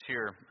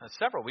Here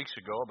several weeks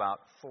ago, about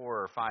 4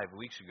 or 5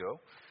 weeks ago,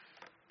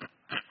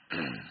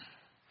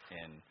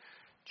 in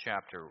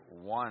chapter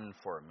 1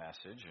 for a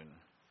message, and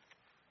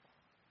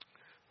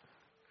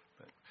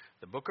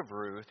the book of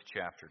Ruth,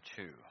 chapter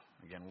 2.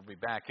 Again, we'll be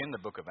back in the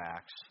book of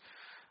Acts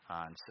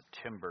on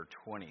September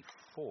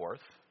 24th.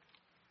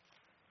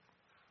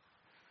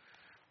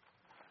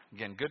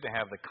 Again, good to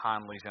have the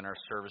Conleys in our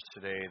service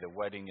today. The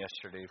wedding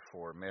yesterday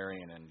for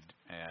Marion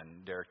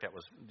and Derek, that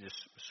was just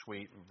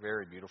sweet,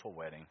 very beautiful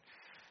wedding.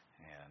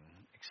 And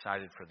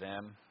excited for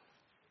them.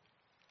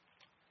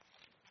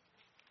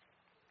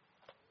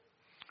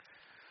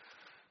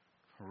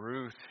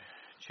 Ruth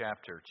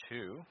chapter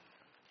 2.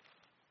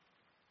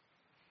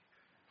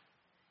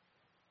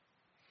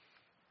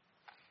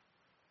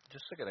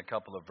 Just look at a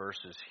couple of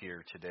verses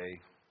here today.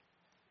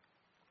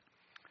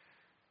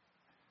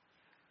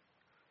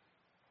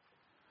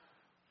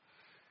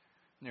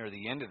 Near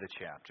the end of the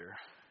chapter,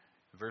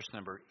 verse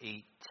number 18.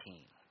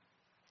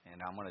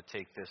 And I'm going to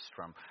take this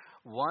from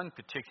one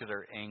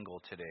particular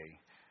angle today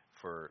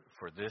for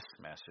this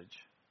message.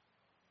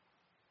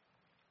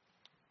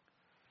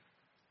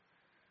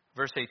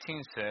 Verse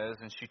 18 says,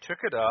 "And she took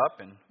it up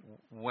and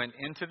went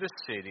into the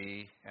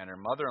city, and her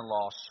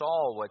mother-in-law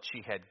saw what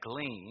she had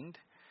gleaned,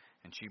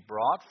 and she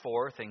brought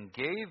forth and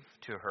gave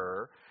to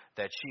her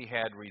that she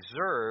had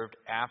reserved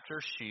after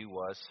she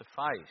was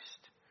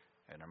sufficed.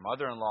 And her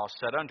mother-in-law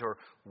said unto her,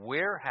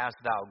 Where hast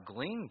thou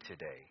gleaned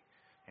today?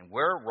 And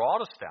where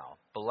wroughtest thou?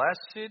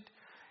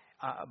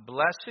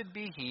 Blessed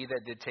be he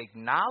that did take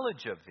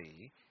knowledge of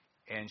thee.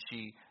 And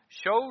she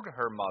showed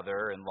her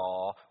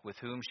mother-in-law with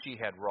whom she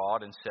had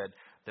wrought, and said,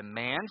 The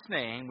man's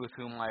name with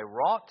whom I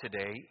wrought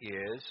today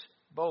is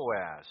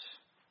Boaz.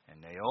 And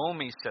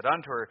Naomi said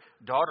unto her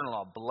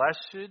daughter-in-law,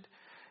 Blessed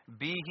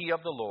be he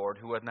of the Lord,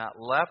 who hath not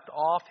left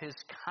off his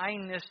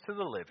kindness to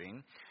the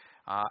living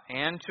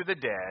and to the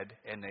dead.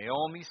 And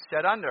Naomi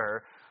said unto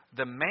her,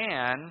 The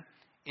man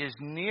is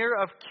near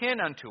of kin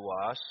unto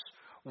us,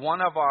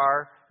 one of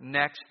our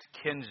next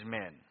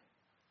kinsmen.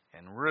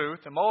 And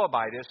Ruth, the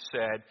Moabitess,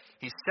 said,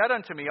 He said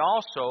unto me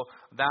also,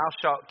 Thou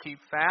shalt keep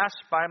fast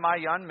by my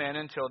young men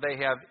until they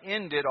have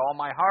ended all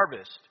my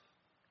harvest.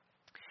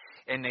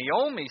 And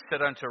Naomi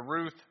said unto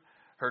Ruth,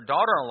 her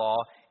daughter-in-law,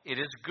 It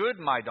is good,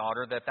 my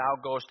daughter, that thou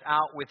goest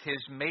out with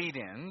his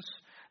maidens,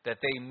 that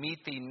they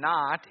meet thee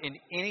not in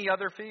any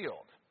other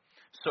field.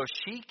 So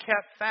she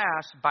kept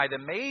fast by the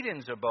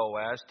maidens of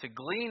Boaz to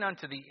glean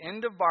unto the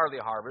end of barley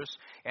harvest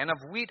and of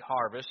wheat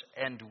harvest,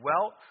 and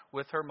dwelt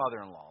with her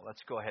mother-in-law."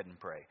 Let's go ahead and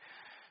pray.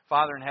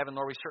 Father in heaven,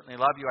 Lord, we certainly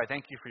love you. I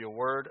thank you for your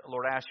word.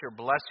 Lord, I ask your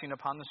blessing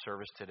upon the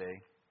service today.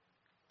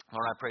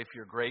 Lord, I pray for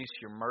your grace,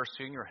 your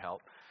mercy, and your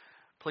help.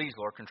 Please,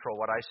 Lord, control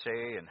what I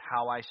say and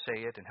how I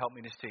say it, and help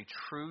me to stay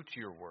true to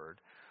your word.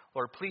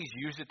 Lord, please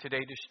use it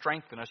today to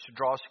strengthen us, to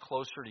draw us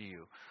closer to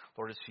you.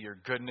 Lord, to see your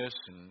goodness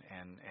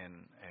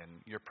and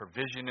your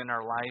provision in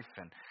our life.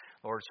 And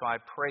Lord, so I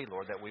pray,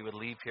 Lord, that we would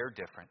leave here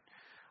different.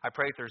 I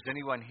pray if there's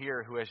anyone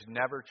here who has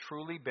never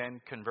truly been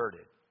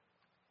converted,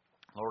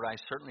 Lord, I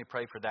certainly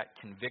pray for that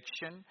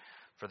conviction,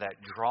 for that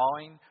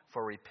drawing,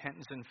 for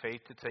repentance and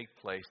faith to take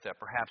place, that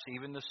perhaps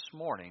even this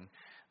morning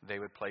they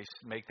would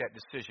make that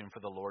decision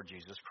for the Lord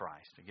Jesus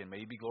Christ. Again, may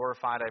you be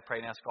glorified, I pray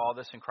and ask all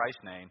this in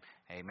Christ's name.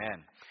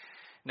 Amen.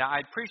 Now,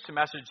 I preached a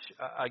message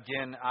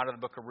again out of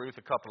the book of Ruth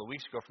a couple of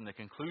weeks ago from the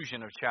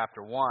conclusion of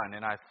chapter 1.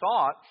 And I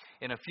thought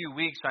in a few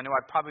weeks, I know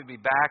I'd probably be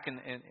back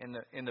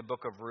in the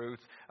book of Ruth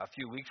a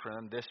few weeks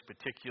from this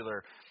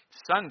particular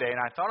Sunday. And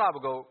I thought I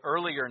would go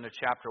earlier into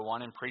chapter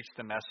 1 and preach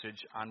the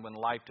message on when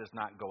life does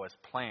not go as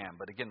planned.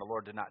 But again, the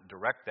Lord did not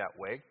direct that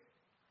way.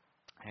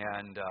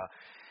 And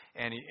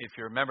if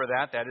you remember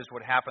that is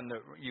what happened.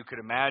 You could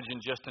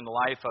imagine just in the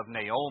life of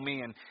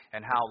Naomi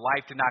and how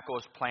life did not go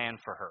as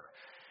planned for her.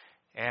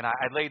 And I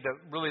laid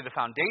the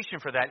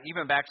foundation for that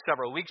even back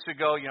several weeks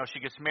ago. You know,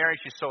 she gets married.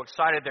 She's so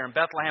excited. They're in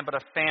Bethlehem, but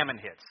a famine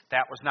hits.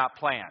 That was not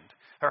planned.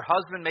 Her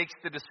husband makes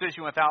the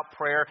decision without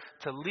prayer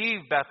to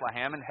leave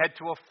Bethlehem and head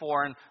to a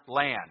foreign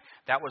land.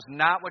 That was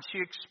not what she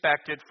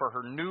expected for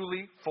her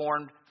newly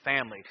formed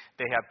family.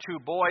 They have 2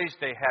 boys.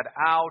 They head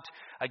out.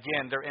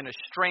 Again, they're in a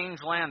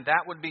strange land.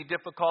 That would be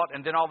difficult.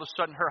 And then all of a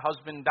sudden her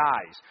husband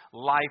dies.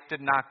 Life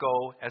did not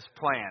go as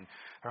planned.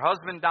 Her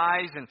husband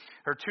dies, and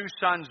her 2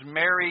 sons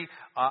marry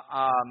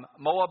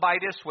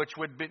Moabitess, which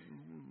would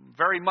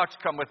very much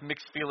come with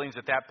mixed feelings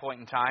at that point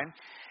in time.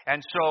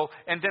 And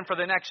then for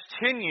the next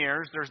 10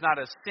 years, there's not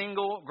a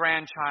single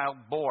grandchild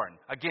born.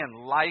 Again,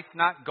 life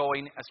not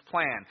going as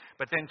planned.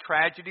 But then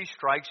tragedy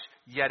strikes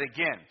yet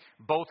again.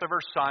 Both of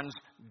her sons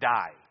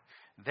die.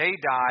 They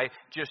die,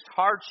 just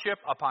hardship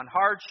upon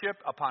hardship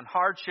upon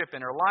hardship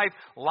in her life.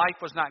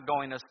 Life was not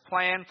going as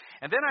planned.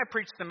 And then I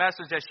preached the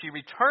message as she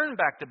returned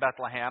back to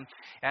Bethlehem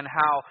and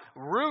how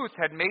Ruth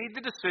had made the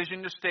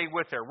decision to stay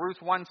with her. Ruth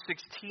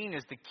 1:16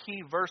 is the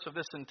key verse of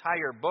this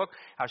entire book.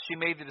 How she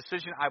made the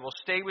decision, I will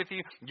stay with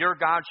you. Your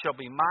God shall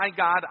be my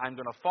God. I'm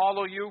going to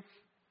follow you.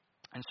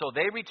 And so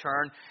they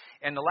returned,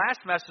 and the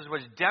last message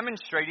was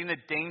demonstrating the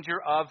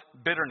danger of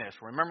bitterness.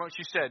 Remember what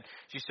she said?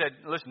 She said,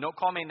 listen, don't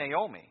call me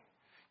Naomi.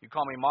 You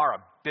call me Mara,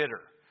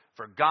 bitter.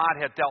 For God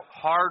had dealt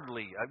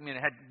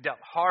had dealt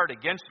hard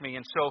against me.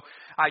 And so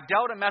I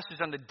dealt a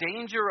message on the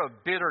danger of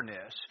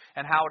bitterness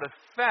and how it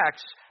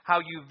affects how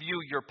you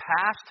view your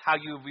past, how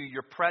you view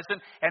your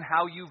present, and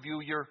how you view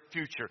your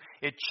future.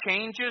 It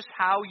changes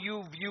how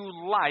you view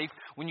life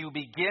when you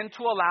begin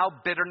to allow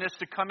bitterness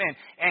to come in.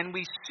 And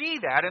we see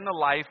that in the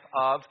life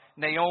of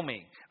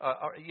Naomi.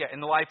 In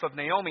the life of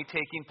Naomi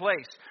taking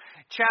place.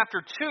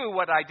 Chapter 2,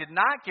 what I did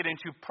not get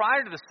into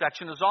prior to this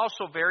section, is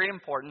also very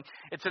important.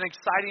 It's an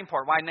exciting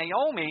part. Why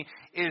Naomi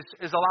is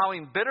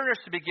allowing bitterness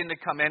to begin to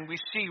come in, we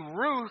see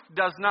Ruth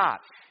does not.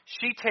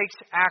 She takes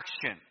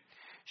action.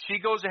 She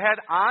goes ahead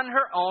on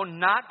her own,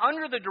 not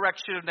under the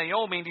direction of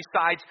Naomi, and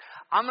decides,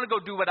 I'm going to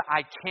go do what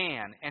I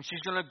can. And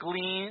she's going to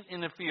glean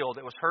in the field.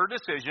 It was her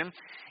decision.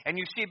 And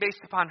you see,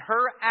 based upon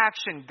her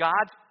action,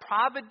 God's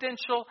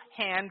providential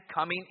hand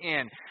coming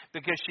in.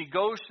 Because she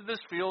goes to this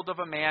field of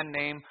a man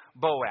named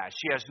Boaz.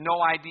 She has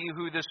no idea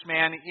who this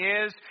man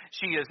is.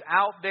 She is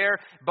out there.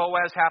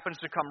 Boaz happens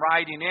to come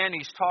riding in.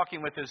 He's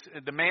talking with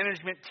the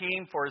management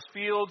team for his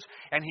fields.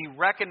 And he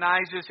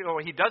recognizes, or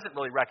he doesn't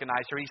really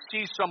recognize her. He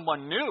sees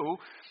someone new.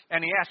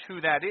 And he asks who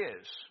that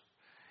is.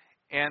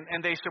 And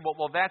they said,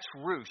 well, that's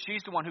Ruth.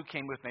 She's the one who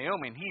came with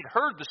Naomi. And he'd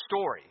heard the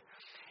story.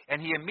 And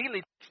he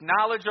immediately takes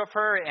knowledge of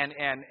her and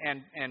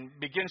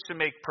begins to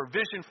make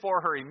provision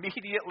for her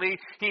immediately.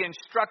 He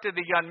instructed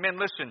the young men,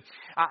 listen,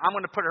 I'm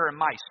going to put her in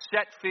my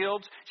set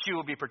fields. She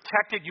will be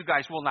protected. You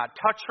guys will not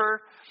touch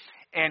her.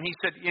 And he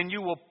said, and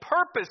you will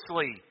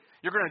purposely,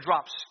 you're going to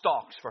drop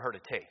stalks for her to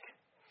take.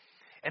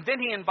 And then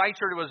he invites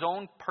her to his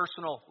own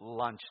personal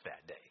lunch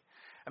that day.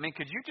 I mean,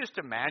 could you just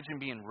imagine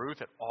being Ruth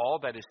at all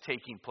that is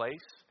taking place?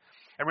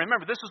 And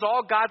remember, this is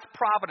all God's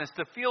providence.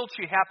 The field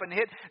she happened to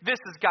hit, this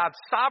is God's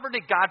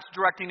sovereignty, God's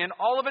directing in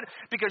all of it,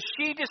 because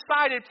she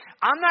decided,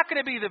 I'm not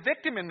going to be the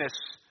victim in this.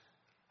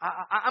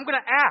 I'm going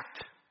to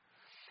act.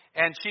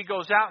 And she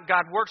goes out, and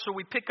God works. So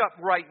we pick up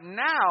right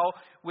now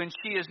when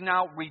she is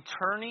now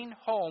returning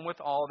home with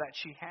all that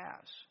she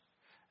has.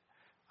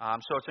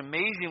 So it's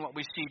amazing what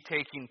we see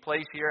taking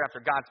place here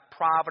after God's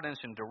providence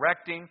and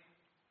directing.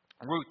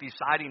 Ruth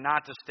deciding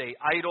not to stay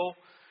idle.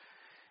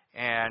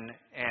 And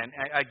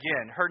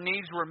again, her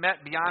needs were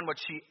met beyond what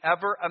she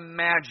ever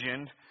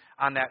imagined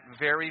on that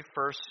very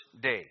first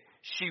day.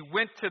 She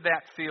went to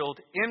that field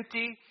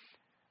empty,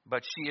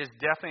 but she is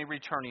definitely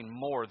returning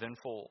more than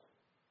full.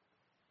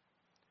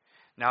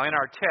 Now in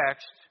our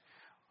text,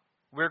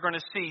 we're going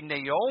to see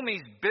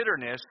Naomi's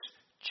bitterness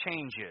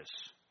changes.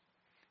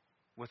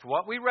 With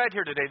what we read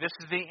here today, this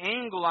is the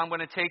angle I'm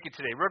going to take it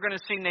today. We're going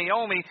to see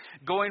Naomi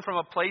going from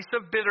a place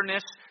of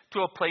bitterness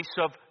to a place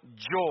of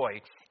joy.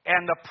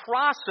 And the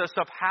process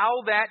of how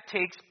that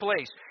takes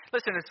place.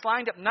 Listen, it's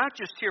lined up not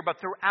just here, but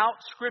throughout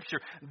Scripture.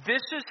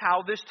 This is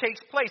how this takes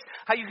place.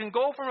 How you can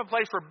go from a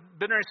place where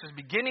bitterness is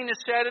beginning to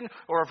set in,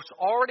 or if it's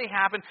already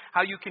happened,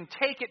 how you can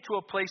take it to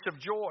a place of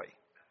joy.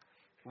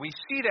 We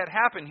see that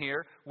happen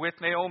here with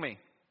Naomi.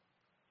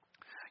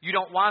 You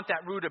don't want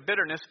that root of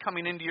bitterness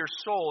coming into your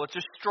soul. It's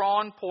a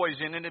strong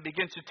poison, and it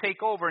begins to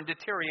take over and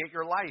deteriorate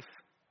your life.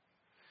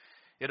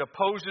 It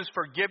opposes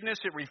forgiveness.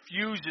 It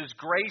refuses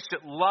grace.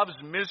 It loves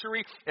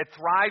misery. It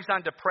thrives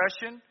on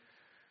depression.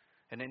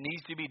 And it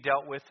needs to be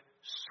dealt with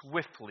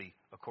swiftly,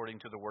 according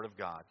to the Word of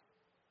God.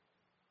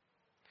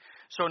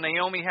 So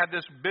Naomi had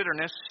this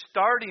bitterness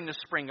starting to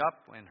spring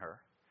up in her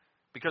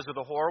because of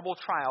the horrible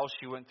trials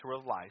she went through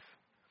of life.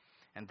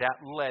 And that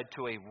led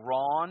to a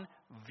wrong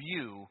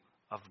view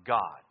of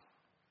God.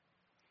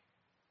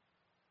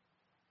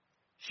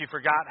 She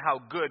forgot how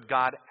good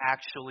God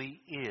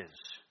actually is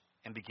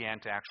and began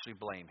to actually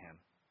blame him.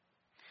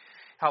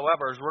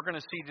 However, as we're going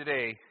to see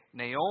today,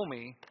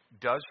 Naomi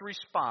does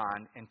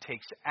respond and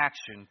takes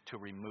action to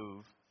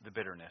remove the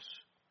bitterness.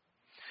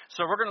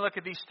 So we're going to look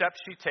at these steps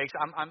she takes.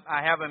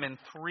 I have them in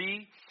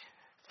three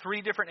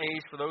different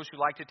A's for those who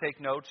like to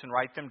take notes and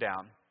write them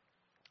down.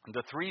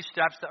 The three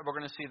steps that we're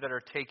going to see that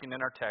are taken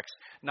in our text.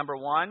 Number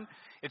one,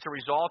 it's a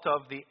result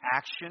of the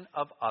action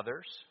of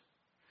others.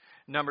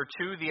 Number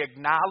two, the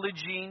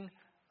acknowledging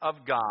of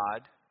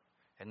God.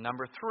 And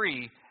number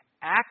three,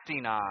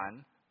 acting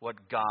on what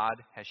God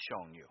has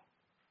shown you.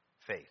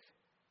 Faith.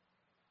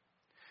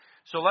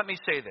 So let me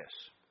say this.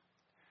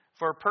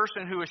 For a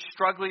person who is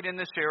struggling in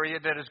this area,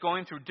 that is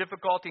going through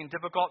difficulty and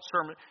difficult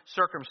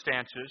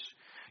circumstances,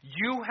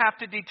 you have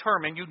to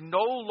determine you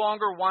no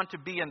longer want to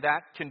be in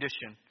that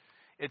condition.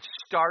 It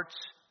starts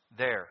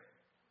there.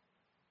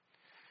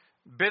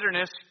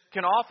 Bitterness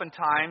can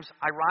oftentimes,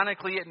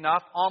 ironically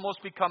enough, almost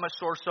become a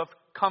source of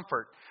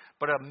comfort.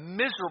 But a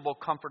miserable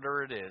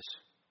comforter it is.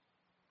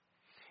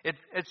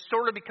 It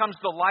sort of becomes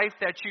the life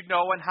that you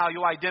know and how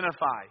you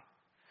identify.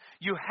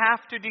 You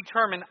have to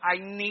determine, I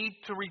need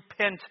to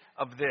repent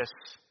of this.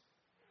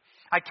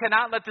 I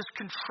cannot let this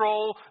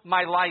control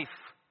my life.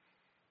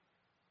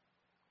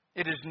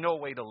 It is no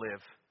way to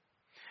live.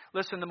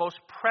 Listen, the most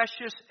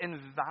precious and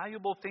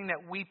valuable thing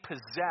that we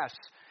possess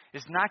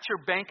is not your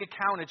bank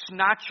account. It's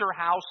not your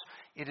house.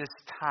 It is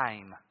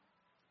time.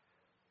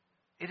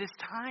 It is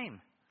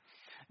time.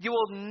 You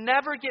will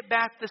never get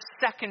back the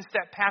seconds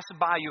that pass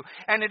by you.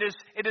 And it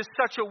is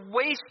such a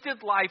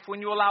wasted life when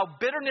you allow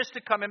bitterness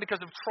to come in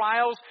because of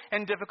trials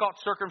and difficult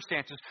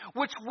circumstances,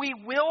 which we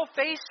will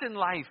face in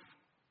life.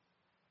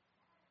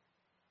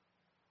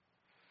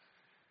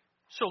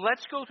 So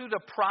let's go through the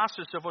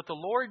process of what the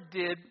Lord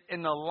did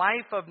in the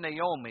life of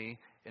Naomi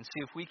and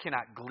see if we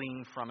cannot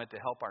glean from it to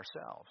help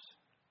ourselves.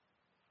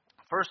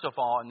 First of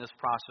all, in this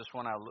process,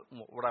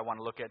 what I want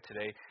to look at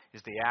today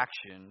is the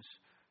actions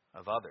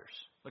of others.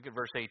 Look at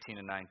verse 18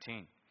 and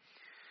 19.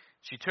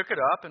 She took it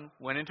up and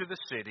went into the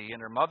city,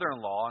 and her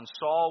mother-in-law, and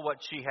saw what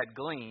she had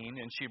gleaned,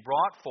 and she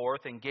brought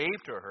forth and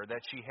gave to her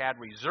that she had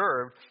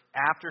reserved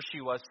after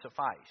she was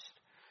sufficed.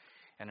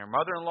 And her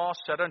mother-in-law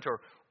said unto her,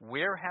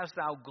 Where hast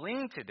thou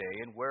gleaned today,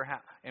 and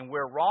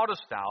where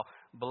wroughtest thou?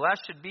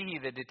 Blessed be he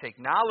that did take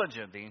knowledge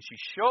of thee. And she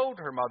showed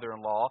her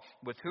mother-in-law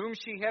with whom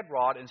she had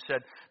wrought, and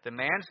said, The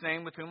man's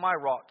name with whom I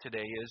wrought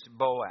today is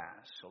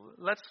Boaz. So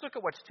let's look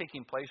at what's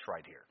taking place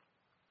right here.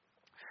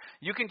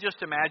 You can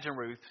just imagine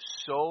Ruth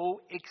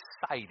so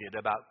excited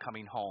about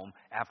coming home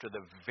after the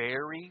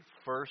very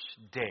first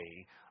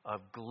day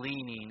of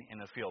gleaning in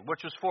the field,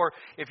 which was for,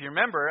 if you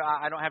remember,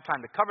 I don't have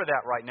time to cover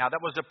that right now,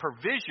 that was a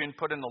provision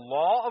put in the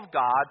law of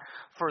God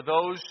for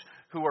those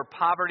who were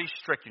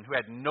poverty-stricken, who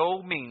had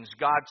no means.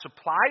 God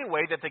supplied a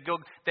way that they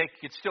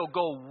could still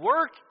go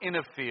work in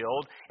a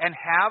field and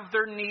have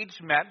their needs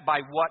met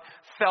by what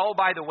fell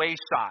by the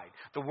wayside.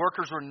 The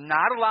workers were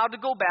not allowed to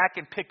go back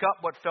and pick up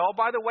what fell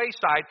by the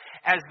wayside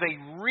as they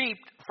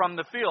reaped from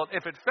the field.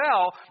 If it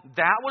fell,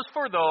 that was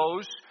for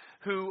those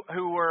who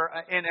were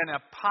in a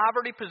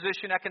poverty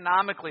position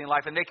economically in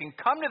life, and they can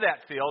come to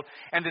that field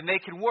and then they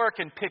can work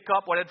and pick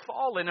up what had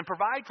fallen and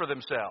provide for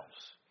themselves.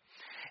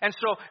 And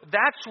so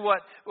that's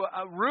what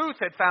Ruth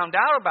had found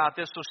out about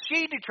this. So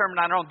she determined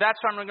on her own, that's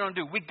what I'm going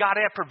to do. We've got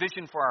to have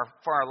provision for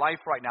our life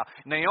right now.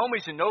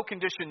 Naomi's in no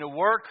condition to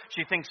work.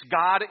 She thinks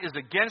God is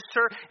against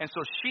her. And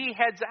so she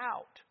heads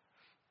out.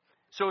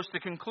 So it's the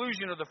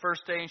conclusion of the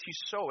first day, and she's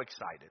so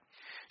excited.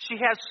 She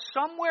has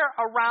somewhere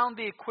around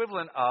the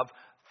equivalent of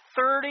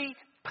 30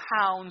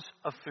 pounds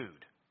of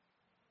food.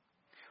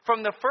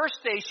 From the first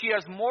day, she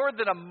has more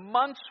than a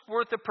month's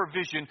worth of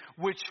provision,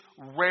 which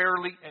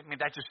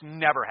that just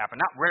never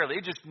happened. Not rarely,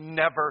 it just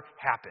never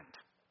happened.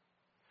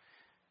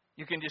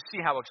 You can just see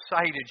how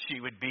excited she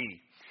would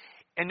be.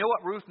 And know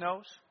what Ruth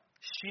knows?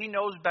 She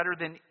knows better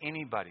than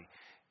anybody.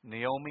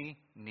 Naomi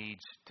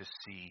needs to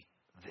see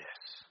this.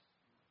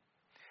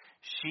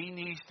 She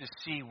needs to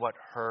see what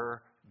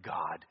her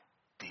God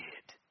did.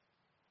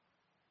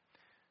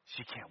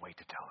 She can't wait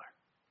to tell her.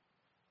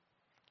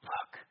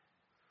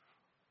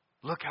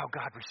 Look how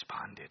God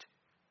responded.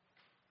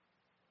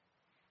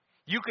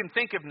 You can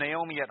think of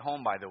Naomi at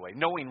home, by the way,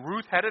 knowing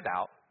Ruth headed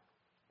out.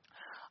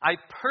 I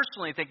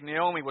personally think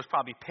Naomi was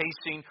probably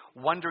pacing,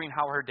 wondering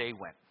how her day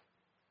went.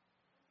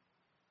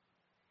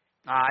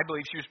 I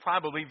believe she was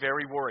probably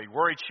very worried.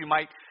 Worried she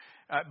might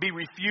be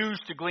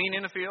refused to glean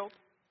in the field.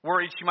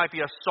 Worried she might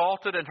be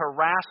assaulted and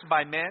harassed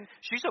by men.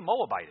 She's a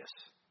Moabitess.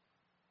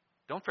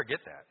 Don't forget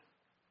that.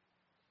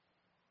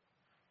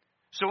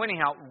 So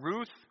anyhow,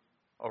 Ruth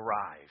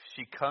arrives.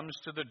 She comes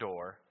to the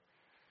door.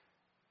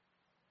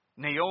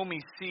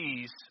 Naomi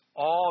sees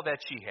all that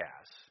she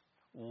has.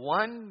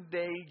 One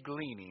day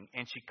gleaning,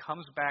 and she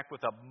comes back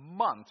with a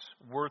month's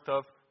worth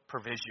of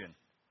provision.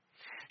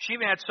 She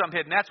even had some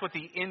hidden. That's what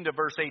the end of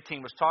verse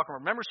 18 was talking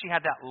about. Remember, she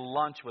had that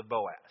lunch with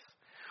Boaz.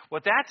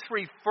 What that's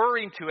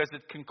referring to as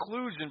it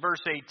concludes in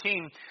verse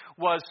 18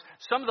 was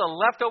some of the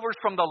leftovers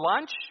from the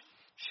lunch,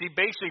 she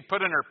basically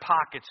put in her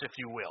pockets, if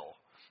you will.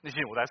 And she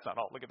said, well, that's not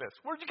all. Look at this.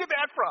 Where'd you get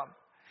that from?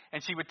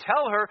 And she would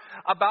tell her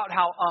about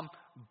how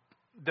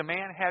the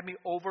man had me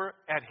over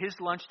at his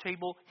lunch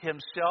table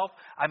himself.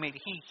 I mean,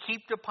 he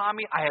heaped upon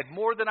me. I had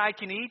more than I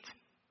can eat.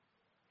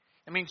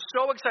 I mean,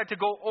 so excited to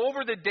go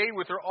over the day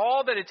with her,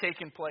 all that had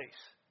taken place.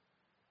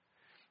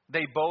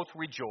 They both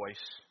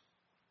rejoice.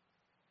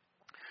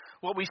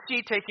 What we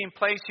see taking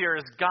place here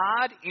is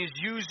God is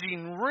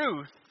using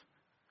Ruth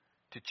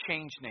to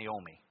change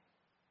Naomi.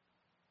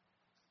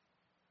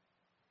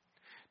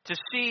 To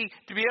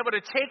be able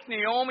to take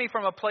Naomi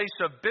from a place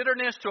of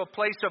bitterness to a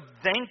place of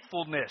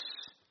thankfulness.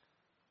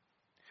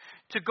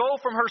 To go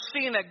from her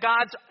seeing that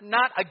God's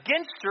not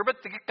against her, but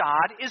that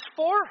God is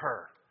for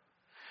her.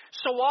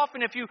 So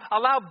often, if you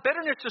allow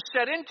bitterness to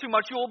set in too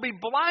much, you will be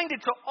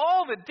blinded to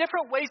all the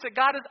different ways that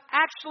God is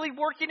actually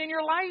working in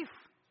your life.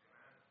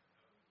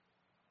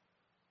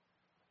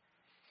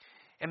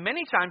 And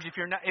many times,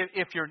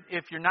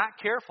 if you're not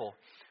careful,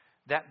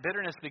 that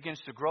bitterness begins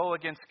to grow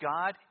against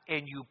God,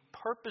 and you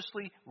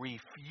purposely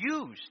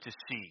refuse to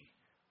see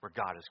where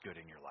God is good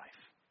in your life.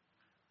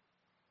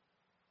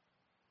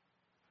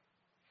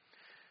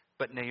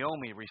 But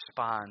Naomi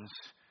responds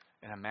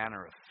in a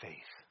manner of faith,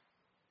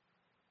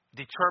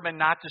 determined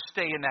not to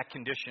stay in that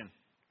condition.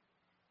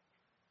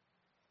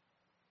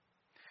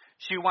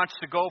 She wants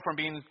to go from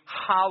being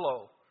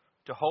hollow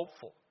to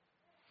hopeful,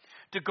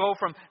 to go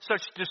from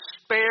such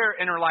despair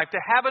in her life to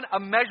having a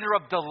measure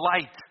of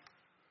delight.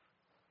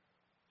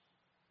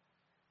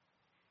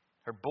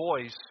 Her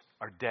boys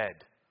are dead.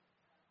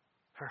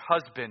 Her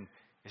husband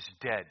is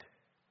dead.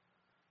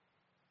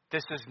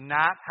 This is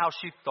not how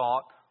she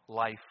thought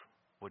life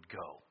would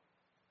go.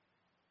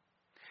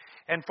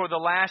 And for the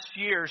last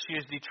year, she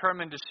is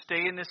determined to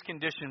stay in this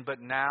condition, but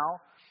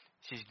now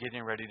she's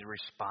getting ready to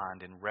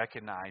respond and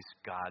recognize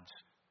God's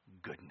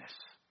goodness.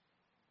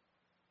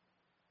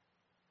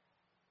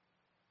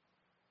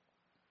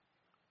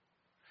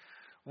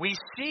 We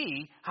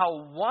see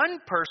how one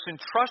person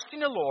trusting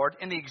the Lord,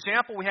 in the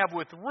example we have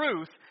with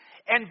Ruth,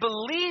 and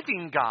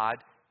believing God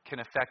can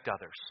affect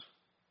others.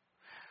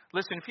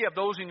 Listen, if you have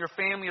those in your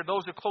family or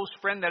those a close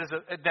friend that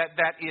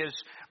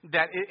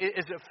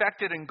is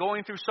affected and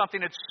going through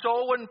something, it's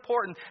so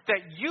important that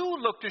you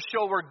look to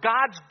show where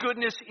God's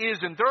goodness is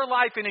in their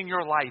life and in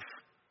your life.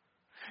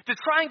 To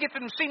try and get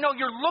them to see, no,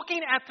 you're looking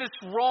at this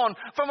wrong,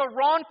 from a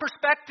wrong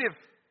perspective.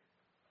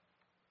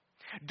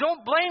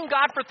 Don't blame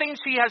God for things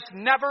He has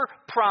never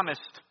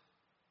promised.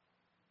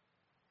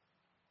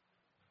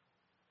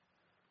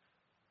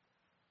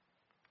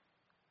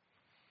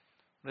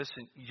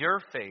 Listen,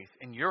 your faith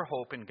and your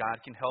hope in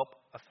God can help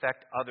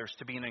affect others,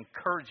 to be an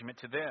encouragement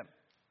to them.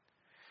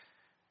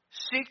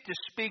 Seek to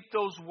speak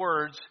those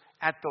words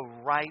at the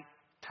right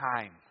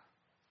time.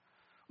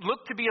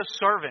 Look to be a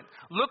servant.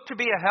 Look to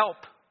be a help.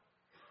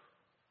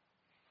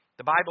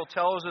 The Bible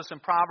tells us in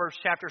Proverbs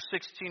chapter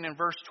 16 and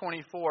verse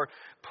 24,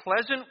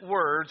 pleasant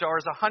words are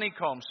as a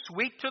honeycomb,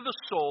 sweet to the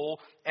soul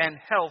and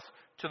health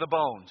to the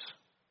bones.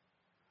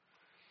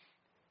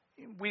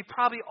 We've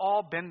probably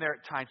all been there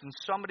at times, and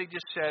somebody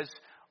just says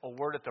a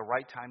word at the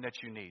right time that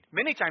you need.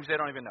 Many times they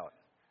don't even know it.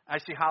 I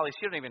see Holly,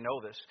 she doesn't even know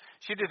this.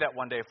 She did that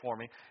one day for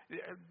me.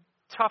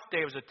 Tough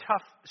day. It was a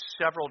tough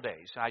several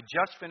days. I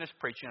just finished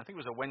preaching. I think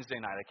it was a Wednesday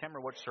night. I can't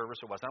remember what service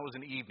it was. It was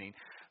an evening.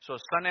 So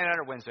Sunday night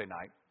or Wednesday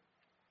night.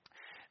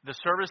 The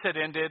service had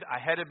ended.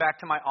 I headed back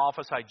to my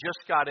office. I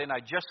just got in. I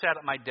just sat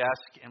at my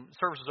desk, and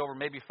service was over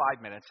maybe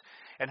 5 minutes.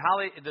 And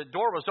Holly, the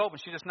door was open.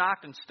 She just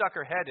knocked and stuck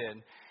her head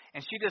in.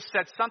 And she just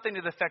said something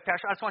to the effect,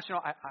 Pastor, I just want you to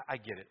know, I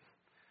get it,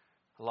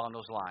 along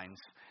those lines.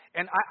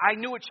 And I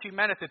knew what she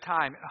meant at the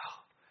time. Oh,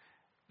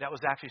 that was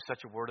actually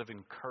such a word of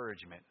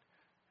encouragement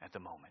at the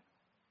moment.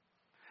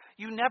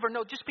 You never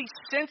know. Just be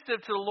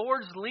sensitive to the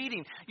Lord's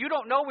leading. You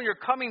don't know when you're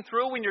coming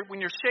through, when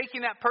you're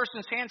shaking that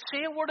person's hand.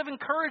 Say a word of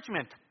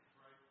encouragement.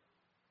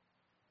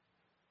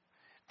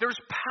 There's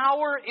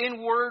power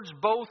in words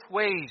both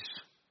ways.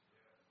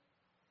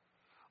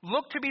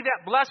 Look to be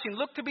that blessing.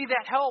 Look to be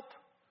that help.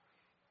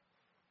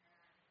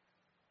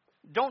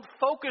 Don't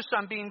focus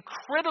on being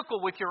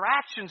critical with your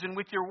actions and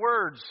with your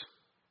words.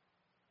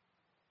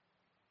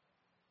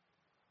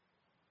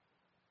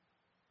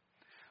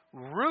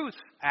 Ruth's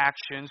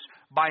actions,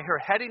 by her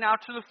heading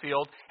out to the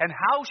field and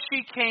how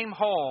she came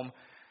home,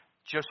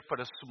 just put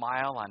a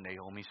smile on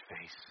Naomi's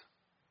face.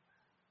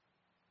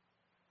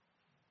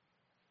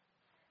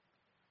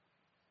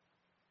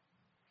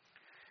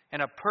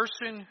 And a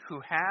person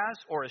who has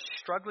or is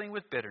struggling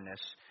with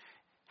bitterness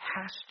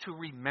has to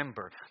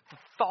remember, the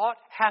thought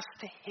has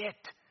to hit,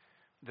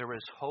 there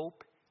is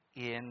hope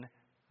in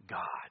God.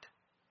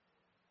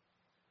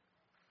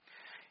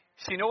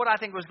 So you know what I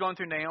think was going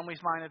through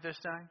Naomi's mind at this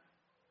time?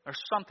 Or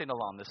something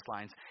along these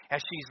lines. As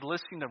she's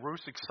listening to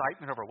Ruth's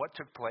excitement over what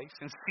took place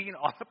and seeing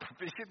all the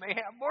provision they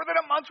have, more than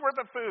a month's worth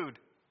of food.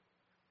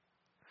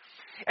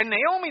 And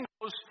Naomi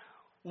knows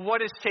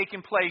what is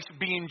taking place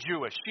being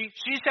Jewish.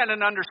 She's had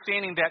an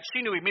understanding that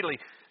she knew immediately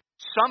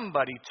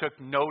somebody took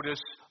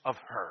notice of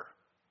her.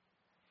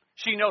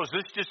 She knows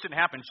this just didn't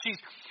happen.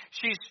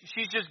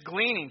 She's just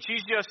gleaning.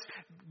 She's just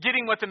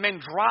getting what the men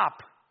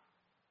drop.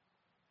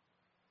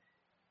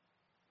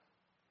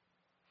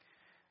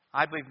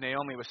 I believe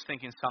Naomi was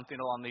thinking something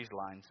along these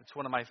lines. It's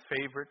one of my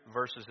favorite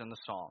verses in the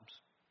Psalms.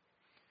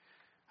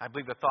 I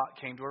believe the thought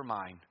came to her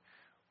mind,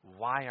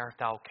 why art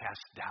thou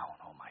cast down,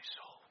 O my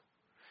soul?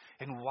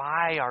 And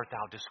why art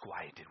thou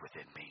disquieted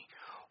within me?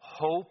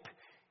 Hope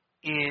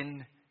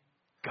in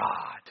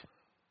God.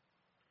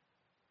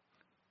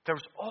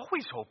 There's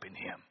always hope in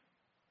Him.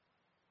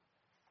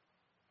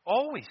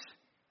 Always.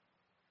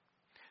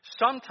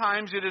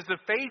 Sometimes it is the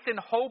faith and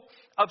hope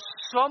of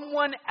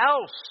someone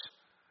else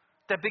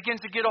that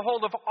begins to get a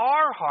hold of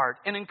our heart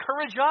and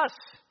encourage us.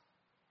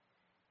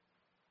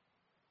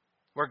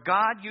 Where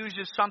God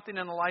uses something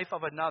in the life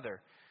of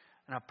another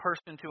and a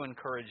person to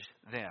encourage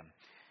them.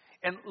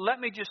 And let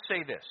me just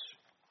say this.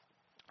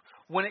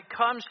 When it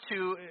comes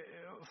to,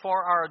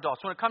 for our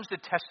adults, when it comes to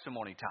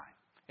testimony time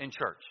in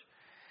church,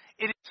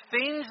 it is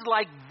things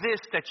like this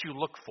that you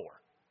look for.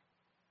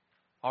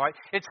 All right?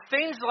 It's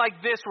things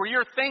like this where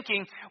you're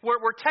thinking, where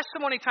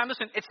testimony time,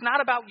 listen, it's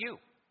not about you.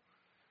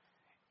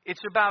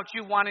 It's about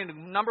you wanting to,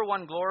 number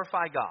one,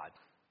 glorify God.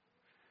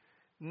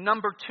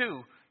 Number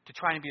two, to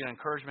try and be an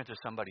encouragement to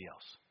somebody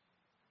else.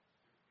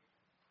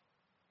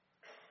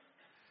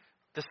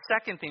 The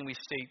second thing we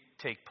see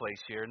take place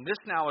here, and this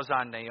now is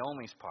on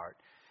Naomi's part,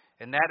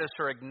 and that is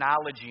her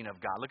acknowledging of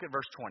God. Look at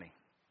verse 20.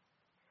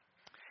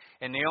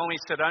 And Naomi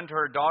said unto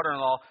her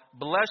daughter-in-law,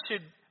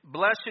 Blessed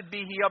Blessed be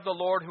he of the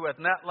Lord, who hath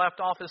not left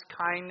off his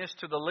kindness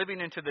to the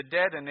living and to the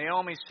dead. And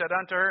Naomi said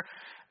unto her,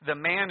 the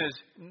man is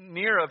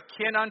near of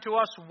kin unto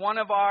us, one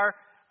of our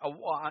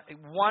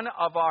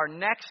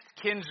next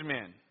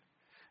kinsmen.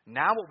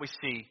 Now what we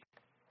see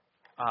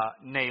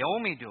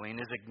Naomi doing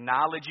is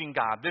acknowledging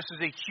God. This is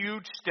a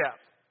huge step.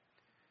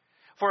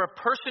 For a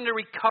person to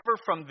recover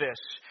from this,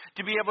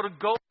 to be able to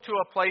go to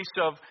a place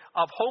of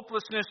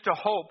hopelessness to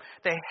hope,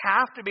 they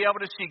have to be able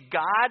to see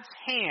God's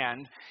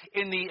hand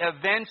in the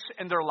events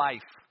in their life.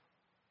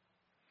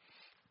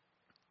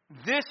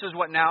 This is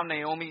what now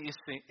Naomi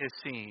is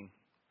seeing.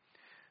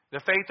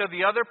 The faith of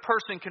the other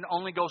person can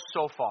only go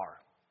so far.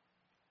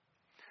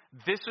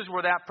 This is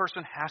where that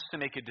person has to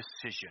make a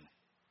decision.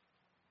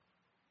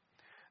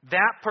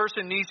 That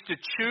person needs to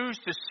choose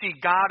to see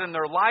God in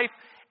their life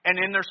and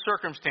in their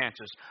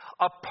circumstances.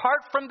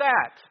 Apart from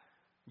that,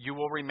 you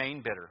will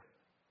remain bitter.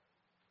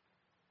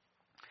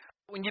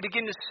 When you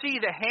begin to see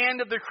the hand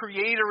of the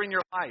Creator in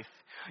your life,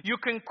 you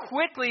can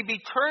quickly be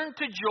turned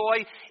to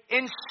joy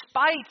in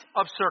spite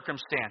of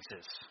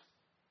circumstances.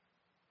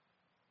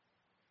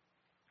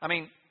 I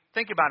mean,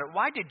 think about it.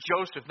 Why did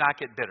Joseph not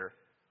get bitter?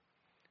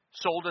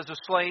 Sold as a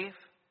slave,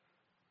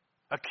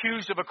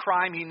 accused of a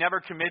crime he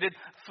never committed,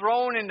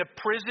 thrown into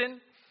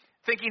prison,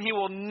 thinking he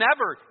will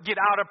never get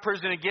out of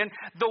prison again.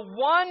 The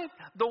one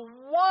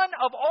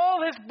of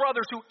all his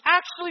brothers who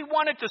actually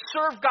wanted to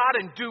serve God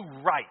and do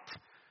right.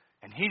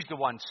 And he's the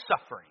one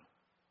suffering.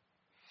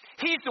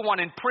 He's the one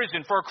in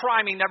prison for a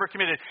crime he never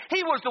committed.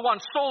 He was the one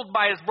sold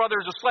by his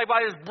brothers as a slave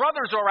while his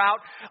brothers are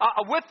out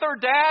with their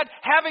dad,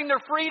 having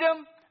their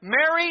freedom,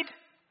 married.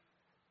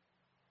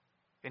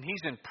 And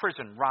he's in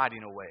prison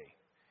rotting away.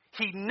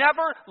 He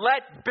never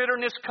let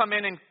bitterness come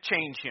in and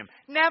change him.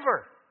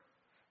 Never.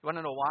 You want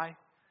to know why?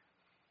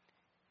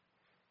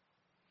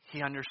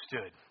 He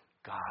understood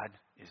God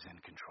is in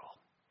control.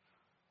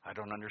 I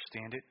don't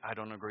understand it. I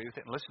don't agree with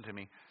it. And listen to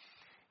me.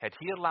 Had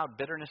he allowed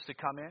bitterness to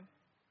come in,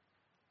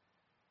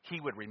 he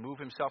would remove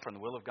himself from the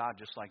will of God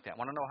just like that.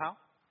 Want to know how?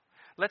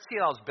 Let's see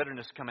how his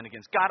bitterness come in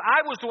against God.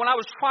 I was the one. I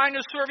was trying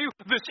to serve you.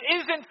 This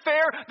isn't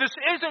fair. This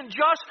isn't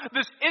just.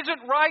 This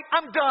isn't right.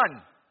 I'm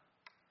done.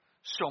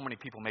 So many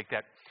people make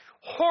that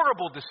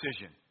horrible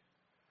decision.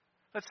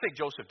 Let's say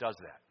Joseph does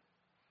that.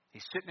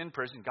 He's sitting in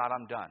prison. God,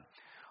 I'm done.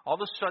 All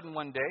of a sudden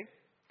one day,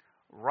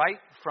 right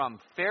from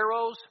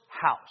Pharaoh's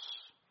house,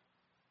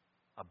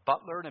 a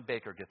butler and a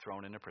baker get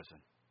thrown into prison.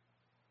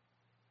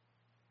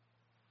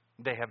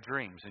 They have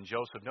dreams, and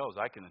Joseph knows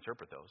I can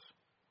interpret those.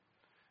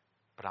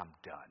 But I'm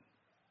done.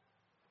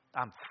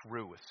 I'm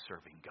through with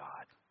serving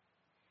God.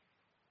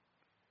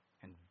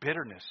 And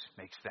bitterness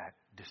makes that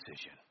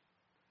decision.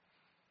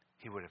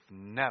 He would have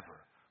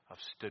never have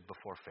stood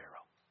before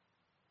Pharaoh.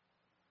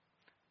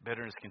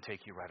 Bitterness can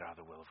take you right out of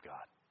the will of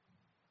God.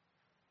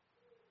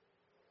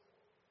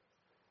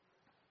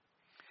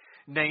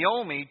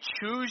 Naomi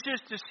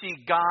chooses to see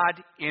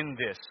God in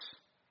this.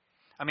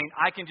 I mean,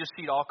 I can just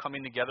see it all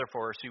coming together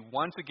for her. See,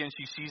 once again,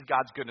 she sees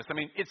God's goodness. I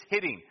mean, it's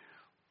hitting.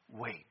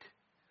 Wait,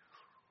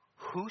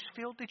 whose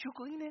field did you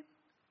glean in?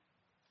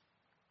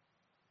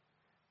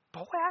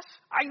 Boaz?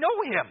 I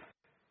know him.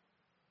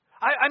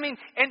 I mean,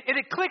 and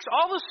it clicks.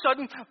 All of a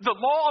sudden, the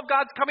law of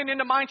God's coming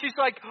into mind. She's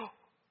like, oh,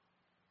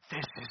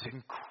 this is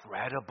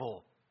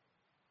incredible.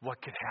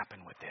 What could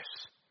happen with this?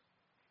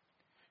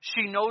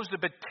 She knows the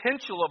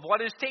potential of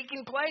what is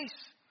taking place.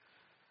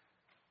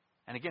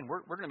 And again,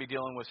 we're going to be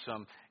dealing with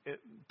some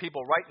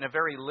people right in the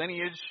very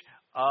lineage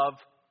of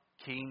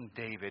King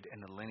David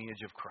and the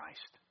lineage of Christ.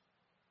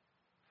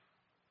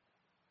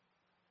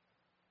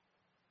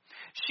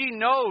 She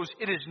knows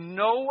it is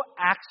no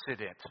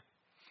accident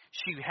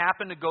she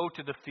happened to go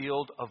to the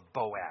field of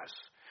Boaz.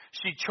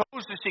 She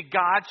chose to see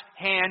God's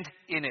hand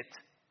in it.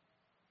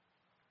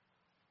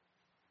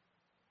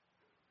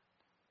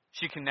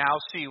 She can now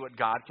see what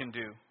God can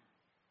do.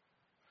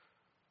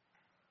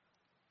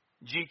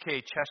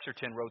 G.K.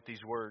 Chesterton wrote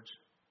these words.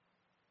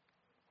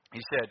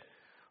 He said,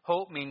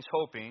 hope means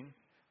hoping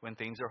when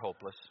things are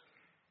hopeless,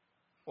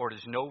 or it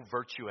is no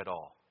virtue at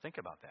all. Think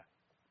about that.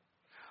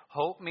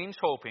 Hope means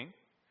hoping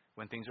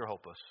when things are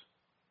hopeless,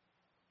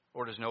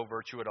 or it is no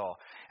virtue at all.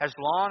 As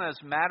long as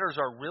matters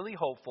are really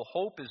hopeful,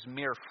 hope is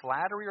mere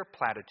flattery or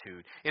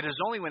platitude. It is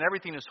only when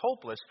everything is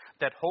hopeless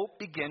that hope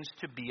begins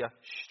to be a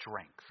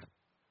strength.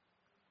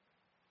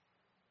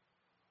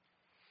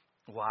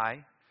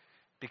 Why?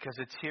 Because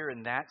it's here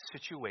in that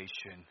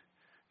situation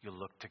you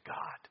look to God.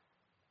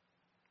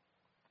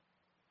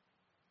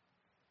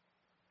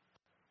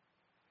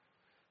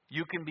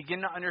 You can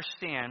begin to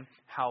understand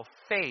how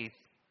faith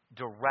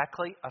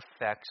directly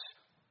affects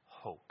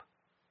hope.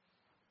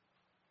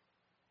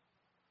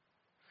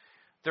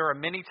 There are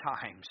many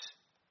times,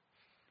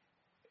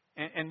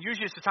 and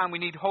usually it's the time we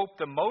need hope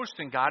the most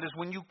in God, is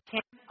when you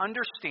can't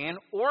understand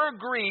or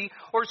agree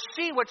or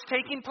see what's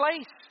taking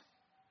place.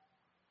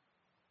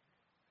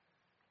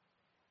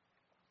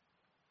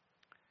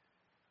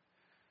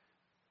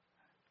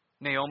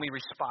 Naomi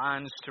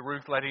responds to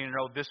Ruth, letting her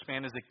know this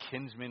man is a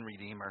kinsman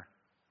redeemer.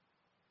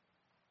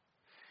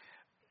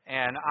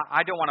 And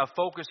I don't want to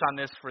focus on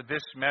this for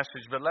this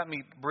message, but let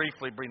me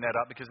briefly bring that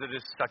up because it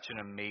is such an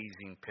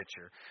amazing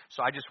picture.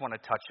 So I just want to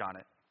touch on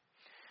it.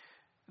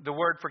 The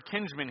word for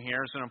kinsman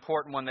here is an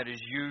important one that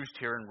is used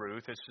here in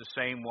Ruth. It's the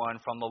same one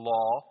from the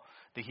law,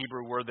 the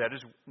Hebrew word that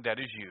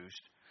is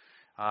used.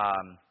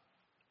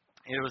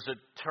 It was a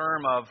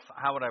term of,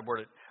 how would I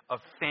word it,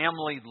 of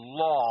family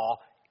law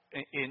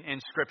in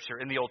Scripture,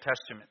 in the Old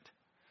Testament.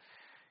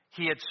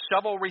 He had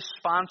several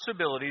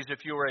responsibilities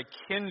if you were a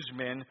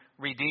kinsman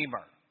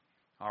redeemer.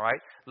 All right?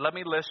 Let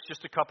me list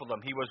just a couple of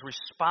them. He was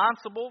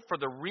responsible for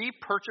the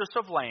repurchase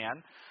of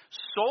land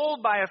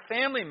sold by a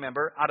family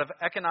member out of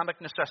economic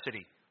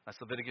necessity.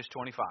 That's Leviticus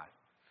 25.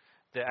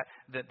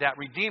 That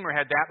redeemer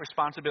had that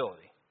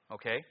responsibility.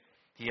 Okay?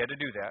 He had to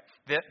do that.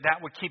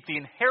 That would keep the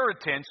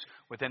inheritance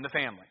within the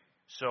family.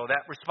 So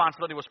that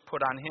responsibility was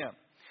put on him.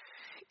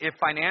 If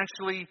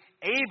financially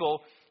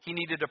able, he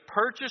needed to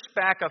purchase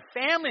back a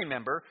family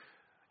member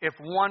if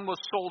one was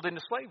sold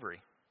into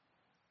slavery.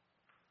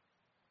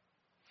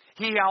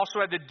 He also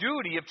had the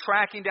duty of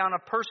tracking down a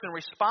person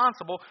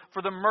responsible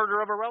for the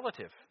murder of a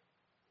relative.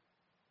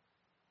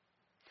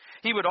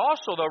 He would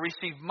also, though,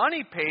 receive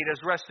money paid as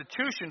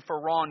restitution for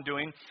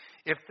wrongdoing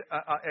if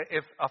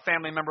a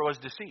family member was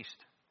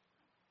deceased.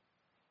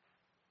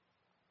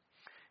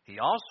 He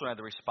also had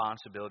the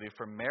responsibility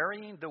for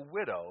marrying the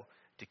widow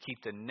to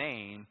keep the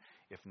name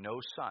if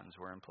no sons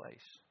were in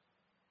place.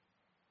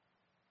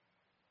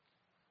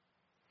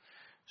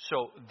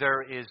 So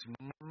there is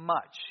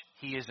much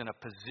he is in a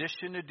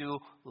position to do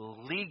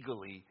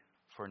legally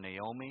for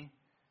Naomi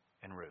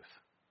and Ruth.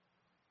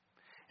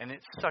 And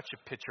it's such a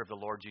picture of the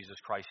Lord Jesus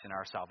Christ in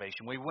our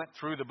salvation. We went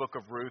through the book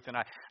of Ruth, and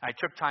I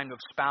took time to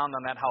expound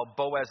on that, how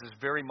Boaz is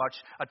very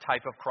much a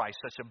type of Christ.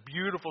 Such a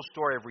beautiful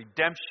story of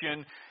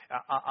redemption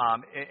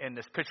and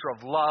this picture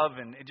of love,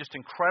 and just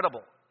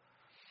incredible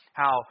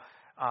how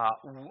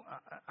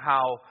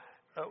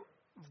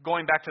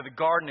going back to the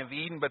Garden of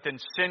Eden, but then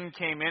sin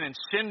came in, and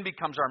sin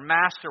becomes our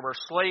master. We're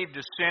slave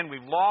to sin.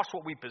 We've lost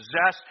what we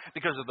possess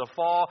because of the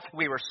fall.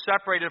 We were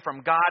separated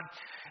from God.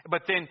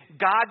 But then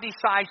God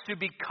decides to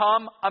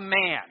become a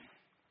man,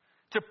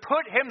 to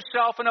put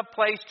himself in a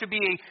place to be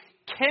a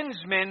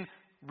kinsman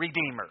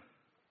redeemer.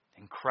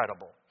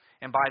 Incredible.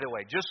 And by the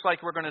way, just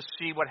like we're going to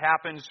see what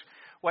happens,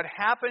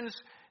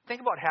 think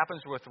about what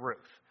happens with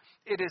Ruth.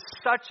 It is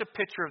such a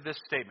picture of this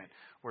statement.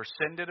 Where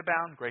sin did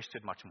abound, grace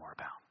did much more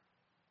abound.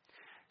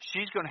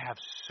 She's going to have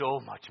so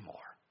much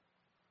more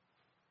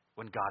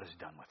when God is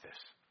done with this.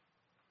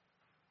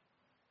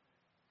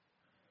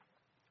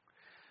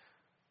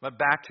 But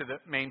back to the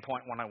main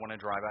point one I want to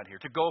drive out here.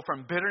 To go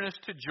from bitterness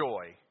to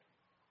joy,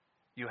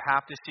 you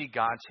have to see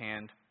God's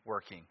hand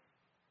working.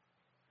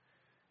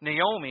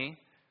 Naomi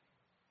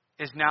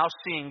is now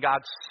seeing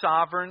God's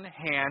sovereign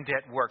hand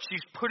at work.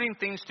 She's putting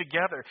things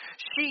together.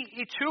 She,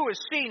 too, is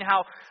seeing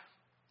how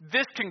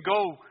this can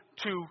go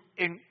to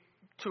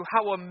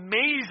how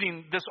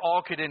amazing this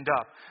all could end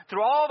up.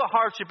 Through all the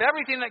hardship,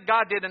 everything that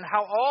God did, and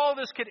how all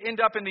this could end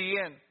up in the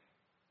end.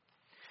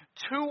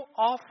 Too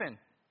often,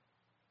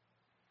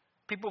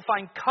 people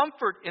find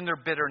comfort in their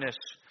bitterness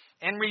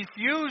and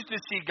refuse to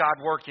see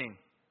God working.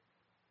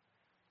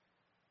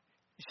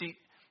 You see,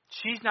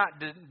 she's not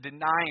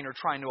denying or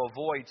trying to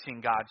avoid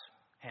seeing God's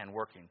hand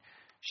working.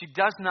 She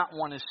does not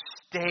want to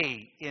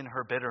stay in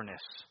her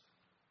bitterness.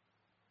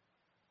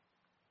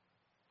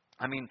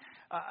 I mean,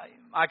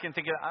 I can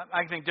think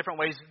different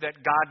ways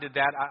that God did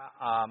that.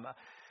 I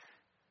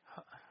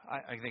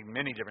think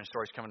many different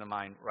stories come to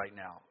mind right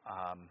now.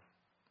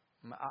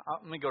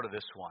 Let me go to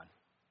this one.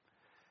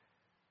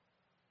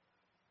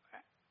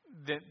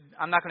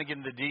 I'm not going to get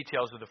into the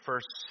details of the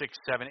first 6,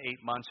 7,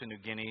 8 months in New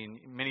Guinea.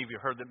 Many of you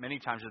heard that many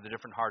times of the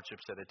different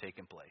hardships that had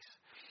taken place.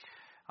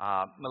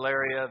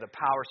 Malaria, the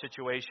power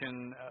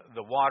situation,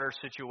 the water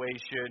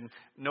situation.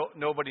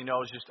 Nobody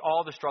knows, just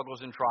all the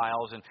struggles and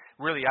trials. And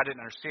really, I didn't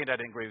understand. I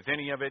didn't agree with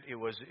any of it. It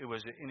was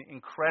an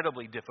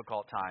incredibly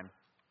difficult time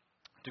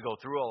to go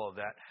through all of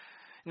that.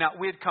 Now,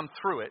 we had come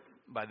through it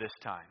by this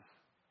time.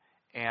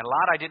 And a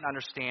lot I didn't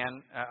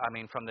understand,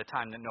 from the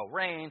time that no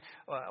rain,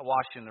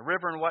 washing the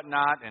river and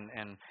whatnot.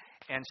 And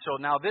so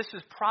now this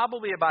is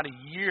probably about a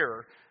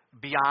year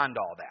beyond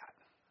all that.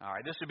 All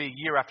right, this would be a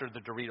year after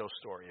the Dorito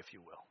story, if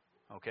you will.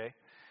 Okay?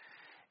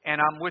 And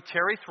I'm with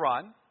Terry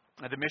Thrun,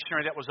 the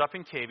missionary that was up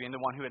in Kavieng, the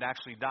one who had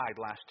actually died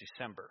last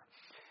December.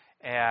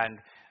 And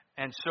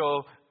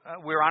so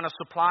we were on a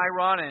supply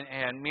run,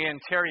 and me and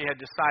Terry had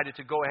decided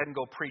to go ahead and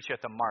go preach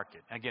at the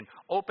market. Again,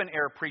 open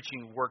air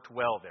preaching worked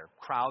well there.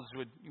 Crowds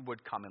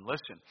would come and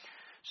listen.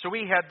 So we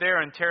head there,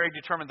 and Terry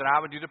determined that I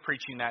would do the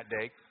preaching that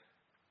day.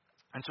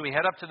 And so we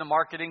head up to the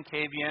market in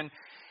Kavieng,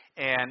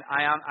 and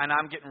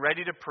I'm getting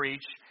ready to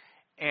preach.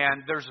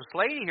 And there's this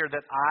lady here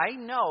that I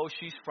know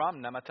she's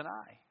from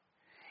Namatanai.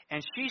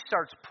 And she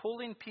starts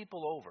pulling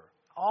people over,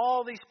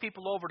 all these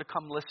people over to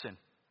come listen.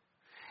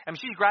 I mean,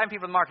 she's grabbing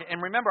people in the market.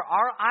 And remember,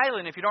 our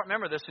island, if you don't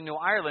remember this, in New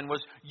Ireland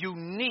was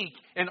unique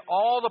in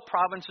all the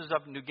provinces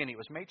of New Guinea. It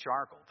was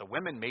matriarchal. The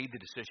women made the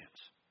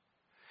decisions.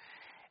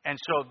 And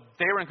so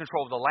they were in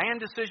control of the land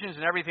decisions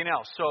and everything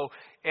else. So,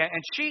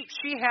 and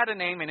she had a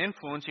name and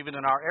influence even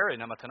in our area,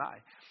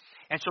 Namatanai.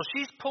 And so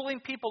she's pulling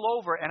people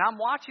over, and I'm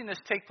watching this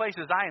take place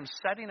as I am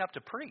setting up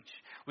to preach.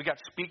 We got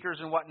speakers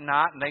and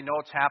whatnot, and they know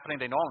what's happening.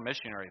 They know I'm a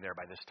missionary there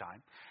by this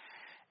time.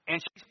 And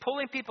she's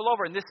pulling people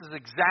over, and this is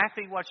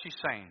exactly what she's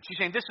saying. She's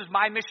saying, this is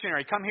my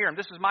missionary. Come here, and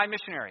this is my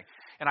missionary.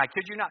 And I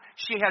kid you not,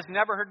 she has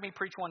never heard me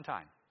preach one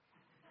time.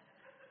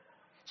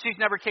 She's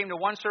never came to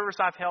one service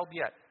I've held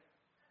yet.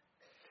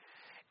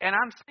 And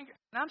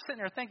I'm sitting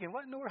there thinking,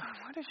 what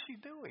is she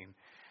doing?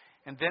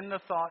 And then the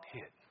thought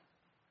hit.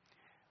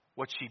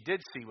 What she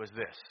did see was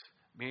this,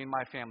 me and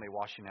my family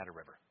washing at a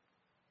river.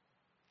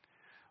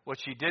 What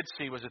she did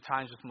see was the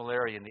times with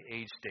malaria in the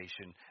aid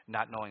station,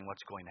 not knowing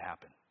what's going to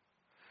happen.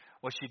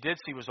 What she did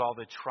see was all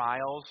the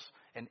trials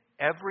and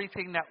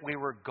everything that we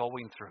were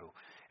going through.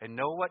 And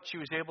know what she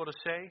was able to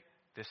say?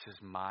 This is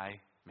my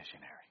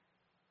missionary.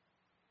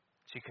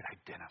 She could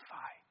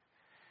identify.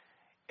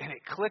 And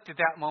it clicked at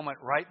that moment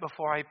right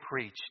before I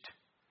preached.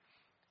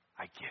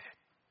 I get it.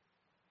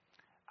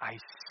 I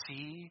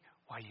see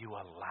why you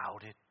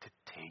allowed it to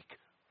take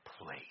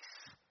place.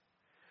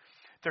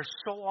 There's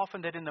so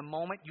often that in the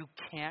moment you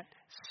can't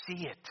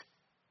see it.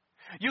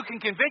 You can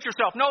convince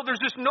yourself, no, there's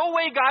just no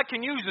way God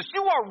can use this.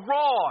 You are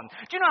wrong.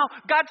 Do you know how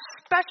God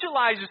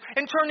specializes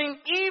in turning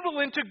evil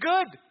into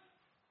good?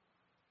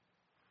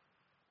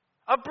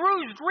 A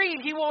bruised reed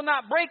he will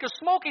not break. A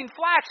smoking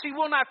flax he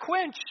will not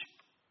quench.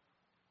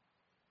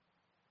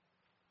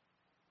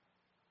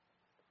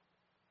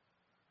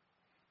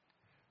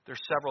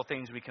 There's several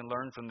things we can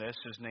learn from this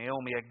as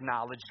Naomi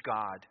acknowledged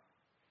God.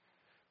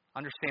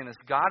 Understand this.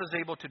 God is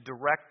able to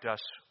direct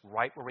us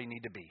right where we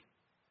need to be.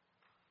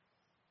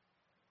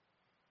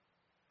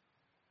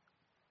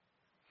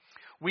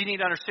 We need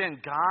to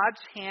understand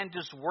God's hand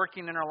is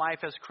working in our life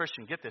as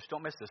Christians. Get this,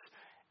 don't miss this.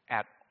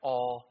 At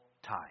all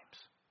times.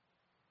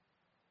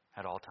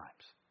 At all times.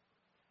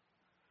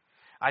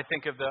 I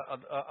think of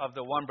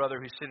the one brother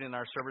who's sitting in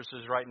our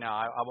services right now.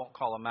 I won't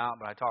call him out,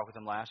 but I talked with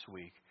him last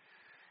week.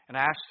 And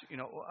I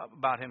asked,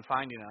 about him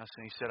finding us,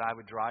 and he said, I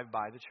would drive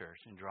by the church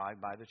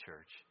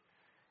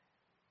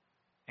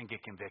and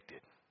get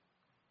convicted.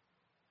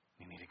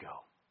 You need to go.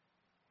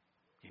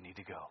 You need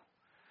to go.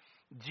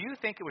 Do you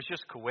think it was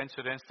just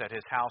coincidence that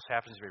his house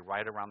happens to be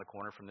right around the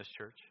corner from this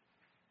church?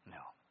 No.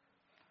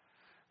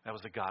 That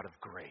was the God of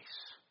grace,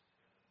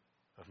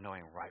 of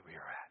knowing right where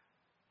you're at.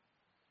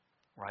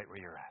 Right where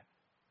you're at.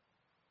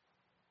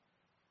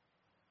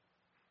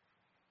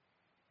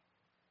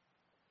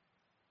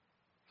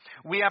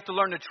 We have to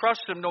learn to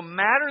trust Him no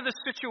matter the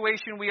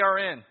situation we are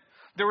in.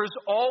 There is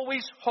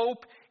always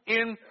hope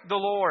in the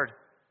Lord.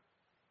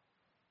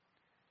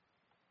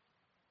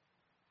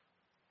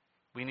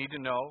 We need to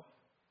know,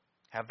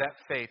 have that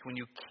faith when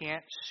you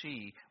can't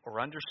see or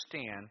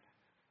understand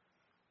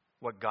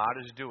what God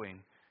is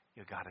doing.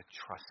 You got to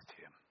trust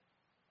Him.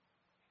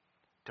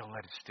 Don't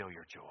let it steal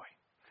your joy.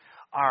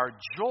 Our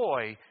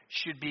joy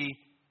should be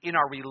in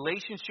our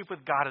relationship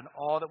with God and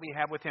all that we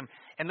have with Him.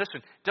 And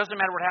listen, doesn't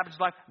matter what happens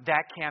in life,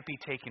 that can't be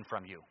taken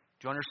from you.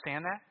 Do you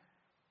understand that?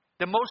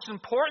 The most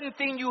important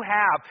thing you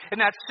have, and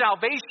that's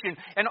salvation,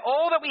 and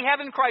all that we have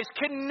in Christ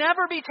can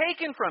never be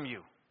taken from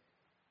you.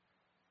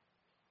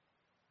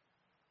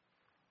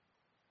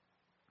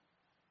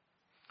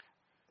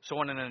 So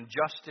when an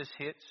injustice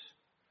hits,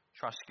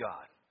 trust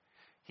God.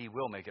 He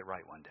will make it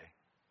right one day.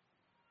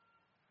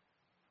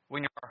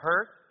 When you're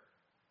hurt,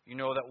 you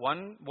know that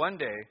one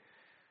day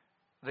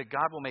that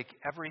God will make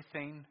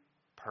everything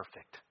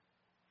perfect.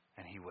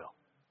 And He will.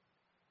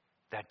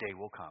 That day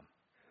will come.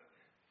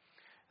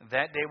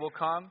 That day will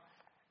come,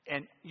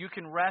 and you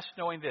can rest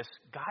knowing this.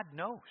 God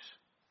knows.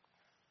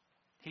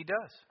 He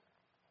does.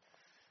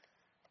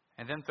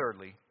 And then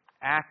thirdly,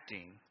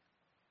 acting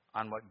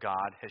on what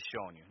God has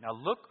shown you. Now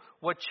look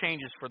what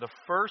changes for the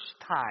first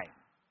time.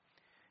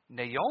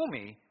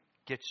 Naomi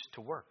gets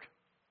to work.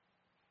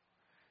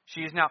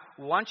 She is now,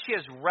 once she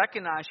has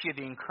recognized she had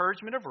the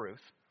encouragement of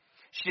Ruth,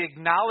 she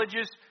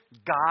acknowledges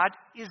God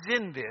is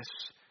in this,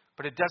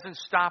 but it doesn't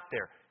stop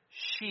there.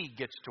 She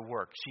gets to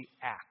work. She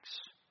acts.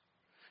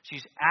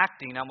 She's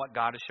acting on what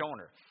God has shown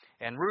her.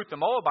 And Ruth the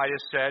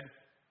Moabitess said,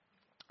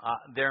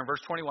 there in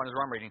verse 21 is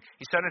where I'm reading,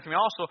 He said unto me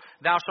also,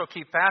 Thou shalt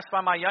keep fast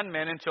by my young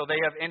men until they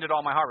have ended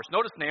all my harvest.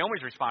 Notice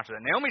Naomi's response to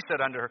that. Naomi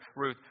said unto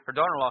Ruth, her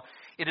daughter-in-law,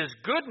 It is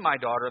good, my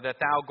daughter, that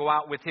thou go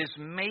out with his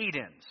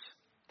maidens,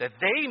 that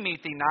they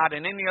meet thee not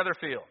in any other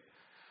field.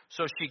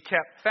 So she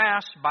kept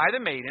fast by the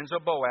maidens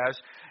of Boaz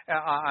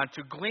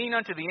to glean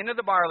unto the end of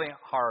the barley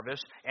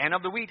harvest and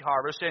of the wheat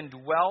harvest, and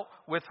dwelt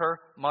with her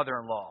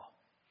mother-in-law.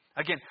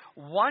 Again,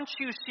 once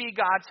you see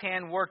God's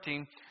hand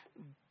working,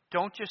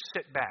 don't just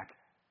sit back.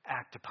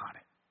 Act upon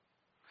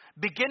it.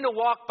 Begin to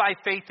walk by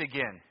faith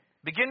again.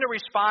 Begin to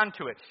respond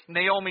to it.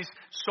 Naomi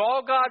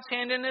saw God's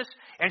hand in this,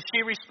 and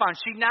she responds.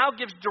 She now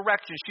gives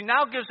direction. She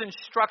now gives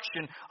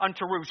instruction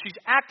unto Ruth. She's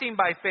acting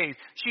by faith.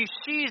 She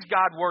sees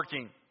God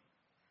working.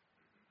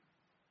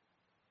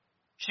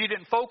 She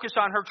didn't focus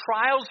on her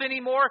trials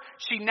anymore.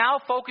 She now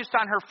focused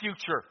on her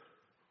future.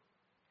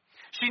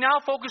 She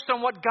now focused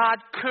on what God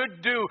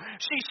could do.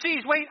 She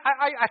sees, wait,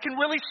 I can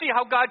really see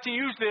how God can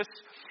use this.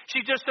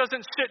 She just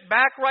doesn't sit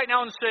back right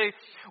now and say,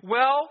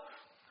 well,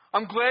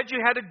 I'm glad you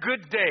had a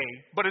good day,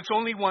 but it's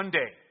only one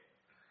day.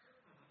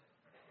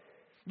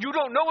 You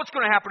don't know what's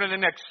going to happen in the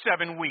next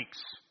 7 weeks.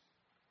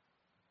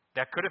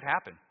 That could have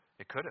happened.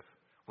 It could have,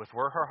 with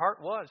where her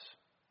heart was.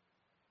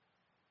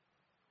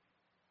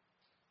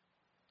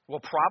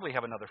 We'll probably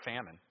have another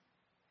famine.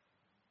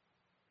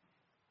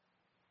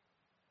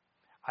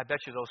 I bet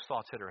you those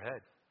thoughts hit her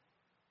head.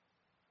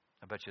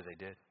 I bet you they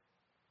did.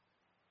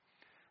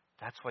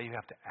 That's why you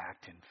have to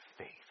act in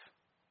faith.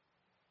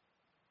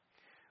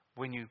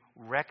 When you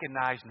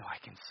recognize, no,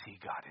 I can see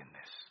God in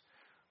this,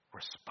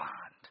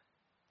 respond.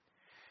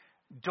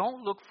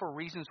 Don't look for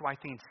reasons why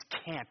things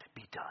can't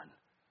be done.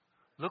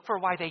 Look for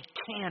why they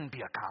can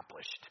be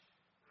accomplished.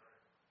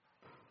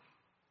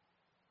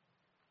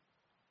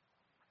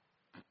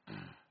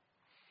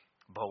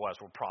 Boaz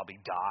will probably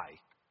die.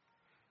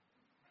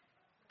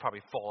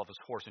 Probably fall off his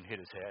horse and hit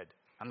his head.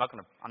 I'm not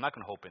going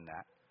to hope in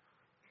that.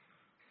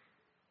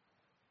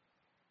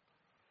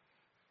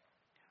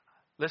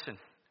 Listen,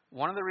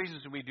 one of the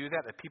reasons we do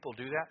that people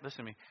do that, listen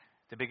to me,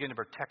 they begin to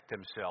protect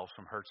themselves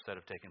from hurts that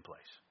have taken place.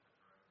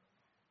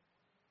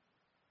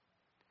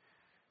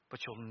 But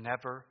you'll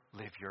never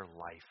live your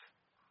life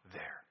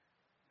there.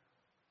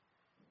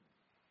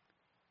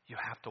 You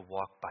have to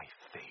walk by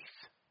faith.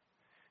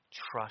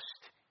 Trust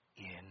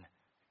in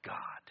God.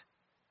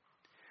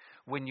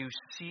 When you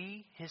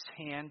see His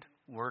hand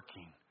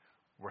working,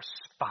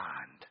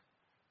 respond.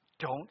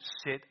 Don't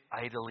sit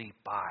idly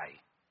by.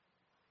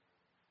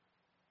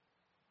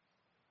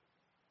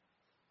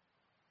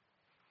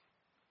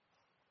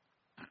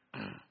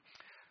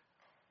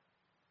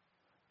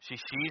 She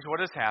sees what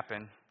has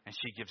happened, and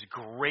she gives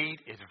great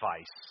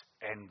advice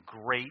and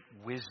great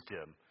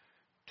wisdom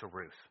to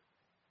Ruth.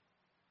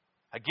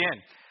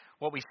 Again,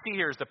 what we see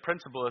here is the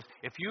principle is,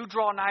 if you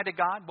draw nigh to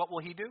God, what will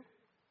He do?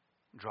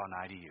 Draw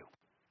nigh to you.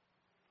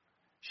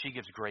 She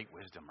gives great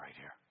wisdom right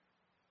here.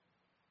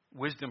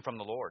 Wisdom from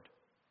the Lord.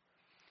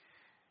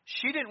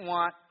 She didn't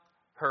want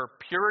her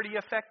purity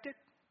affected.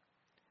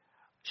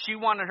 She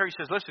wanted her, he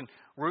says, listen,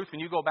 Ruth, when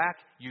you go back,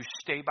 you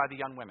stay by the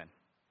young women.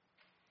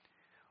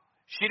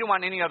 She didn't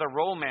want any other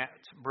romance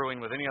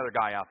brewing with any other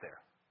guy out there.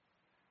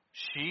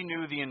 She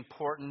knew the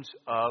importance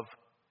of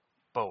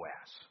Boaz.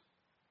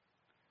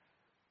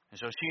 And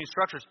so she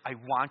instructs us, I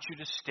want you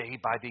to stay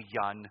by the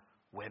young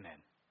women.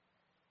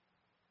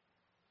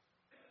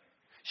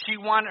 She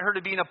wanted her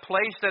to be in a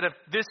place that if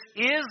this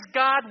is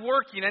God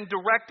working and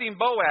directing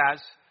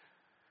Boaz,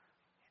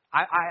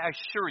 I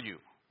assure you,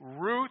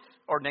 Ruth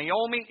or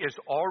Naomi is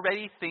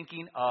already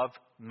thinking of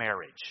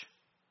marriage.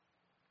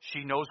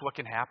 She knows what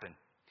can happen.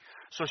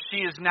 So she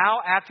is now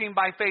acting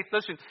by faith.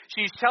 Listen,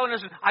 she's telling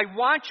us, I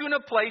want you in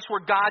a place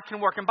where God can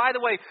work. And by the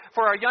way,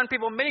 for our young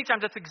people, many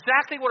times that's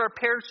exactly what our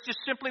parents just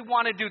simply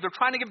want to do. They're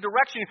trying to give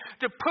direction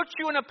to put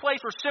you in a place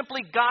where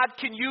simply God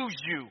can use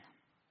you.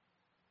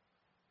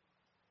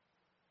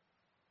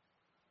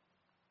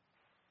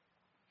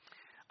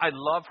 I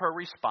love her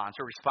response.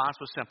 Her response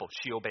was simple.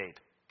 She obeyed.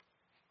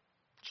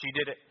 She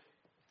did it.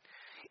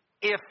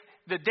 If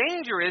the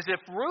danger is,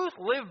 if Ruth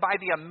lived by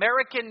the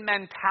American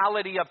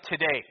mentality of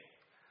today,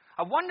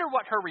 I wonder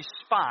what her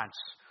response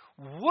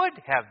would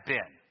have been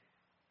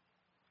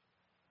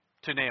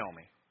to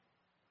Naomi.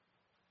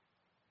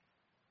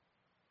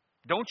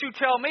 Don't you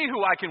tell me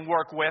who I can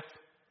work with.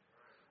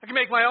 I can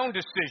make my own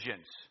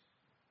decisions.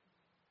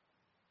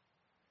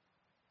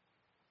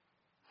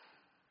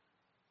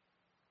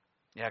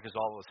 Yeah, because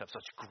all of us have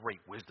such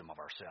great wisdom of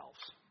ourselves.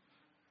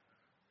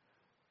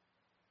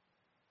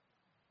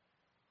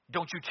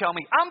 Don't you tell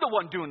me I'm the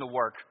one doing the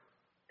work.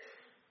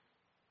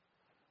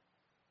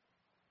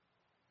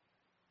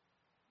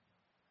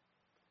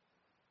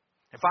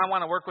 If I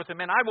want to work with the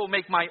men, I will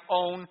make my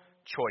own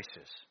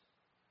choices.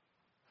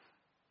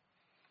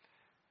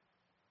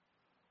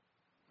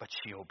 But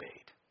she obeyed.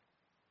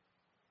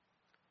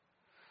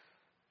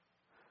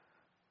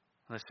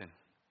 Listen,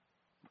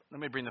 let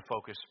me bring the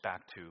focus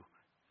back to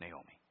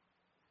Naomi.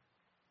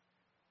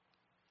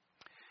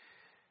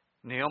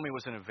 Naomi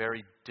was in a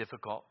very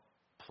difficult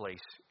place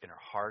in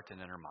her heart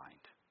and in her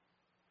mind.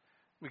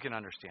 We can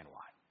understand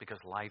why. Because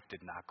life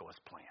did not go as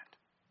planned.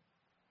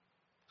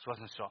 This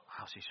wasn't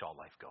how she saw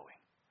life going.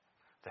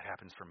 That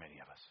happens for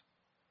many of us.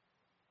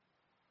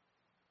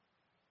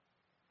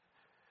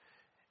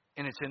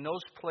 And it's in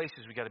those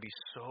places we got to be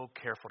so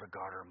careful to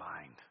guard our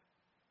mind.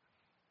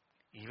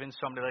 Even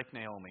somebody like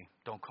Naomi,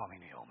 don't call me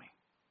Naomi.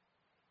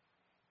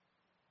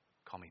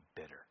 Call me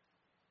bitter.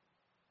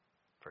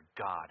 For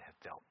God hath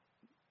dealt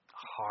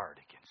hard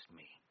against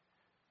me,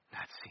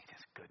 not seen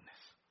His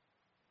goodness.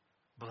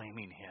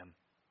 Blaming Him.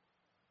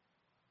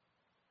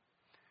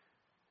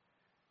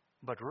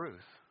 But Ruth,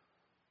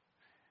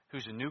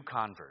 who's a new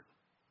convert,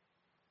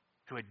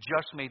 who had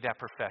just made that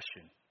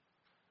profession,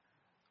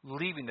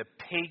 leaving the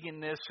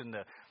paganness and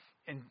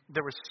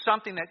there was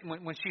something that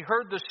when she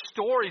heard the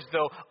stories,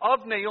 though,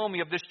 of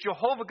Naomi, of this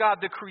Jehovah God,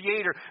 the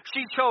Creator,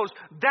 she chose,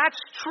 that's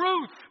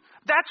truth.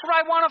 That's what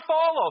I want to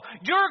follow.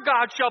 Your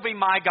God shall be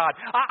my God.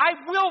 I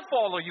will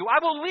follow you. I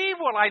will leave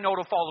what I know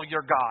to follow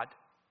your God.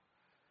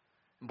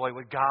 And boy,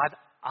 would God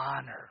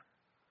honor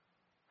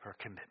her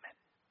commitment.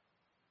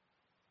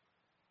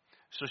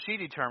 So she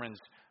determines,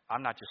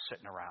 I'm not just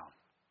sitting around.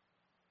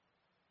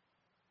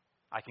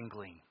 I can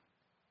glean.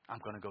 I'm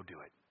going to go do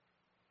it.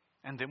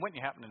 And then wouldn't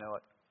you happen to know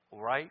it?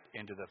 Right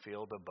into the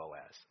field of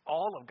Boaz.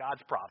 All of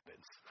God's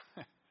providence.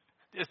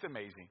 Just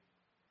amazing.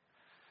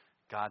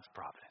 God's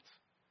providence.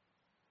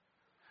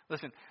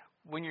 Listen,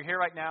 when you're here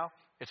right now,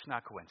 it's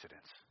not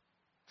coincidence.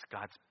 It's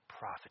God's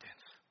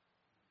providence.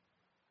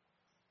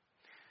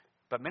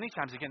 But many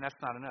times, again, that's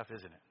not enough,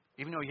 isn't it?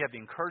 Even though you have the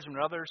encouragement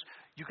of others,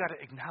 you got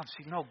to acknowledge,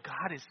 no,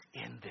 God is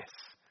in this.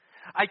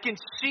 I can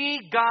see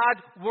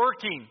God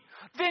working.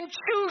 Then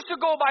choose to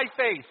go by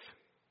faith.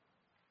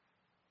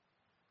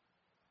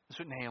 That's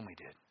what Naomi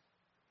did.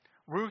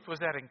 Ruth was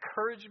that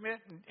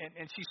encouragement,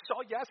 and she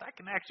saw, yes, I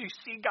can actually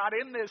see God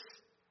in this.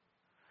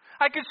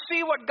 I could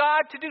see what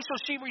God to do. So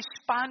she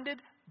responded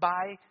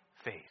by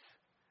faith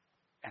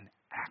and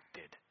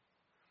acted.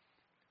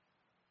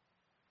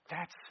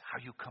 That's how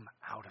you come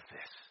out of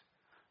this.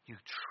 You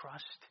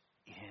trust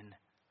in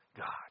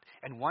God.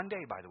 And one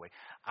day, by the way,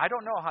 I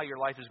don't know how your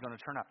life is going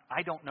to turn out.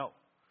 I don't know.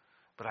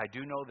 But I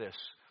do know this,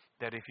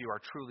 that if you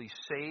are truly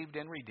saved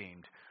and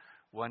redeemed,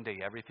 one day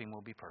everything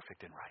will be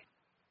perfect and right.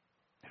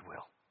 It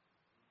will.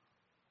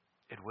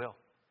 It will.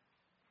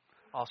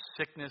 All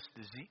sickness,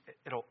 disease,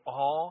 it'll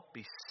all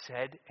be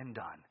said and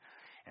done.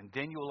 And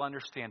then you will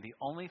understand the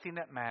only thing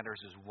that matters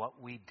is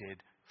what we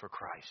did for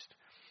Christ.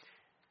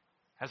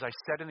 As I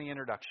said in the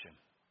introduction,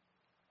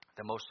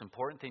 the most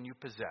important thing you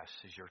possess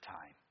is your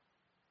time.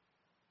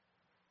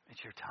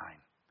 It's your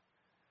time.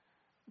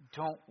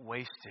 Don't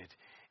waste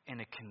it in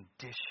a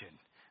condition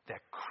that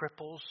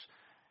cripples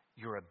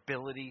your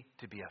ability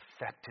to be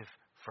effective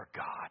for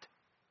God.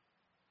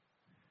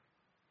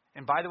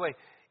 And by the way,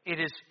 it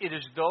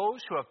is those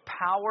who have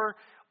power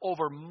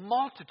over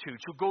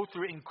multitudes, who go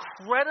through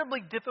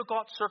incredibly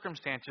difficult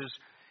circumstances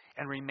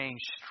and remain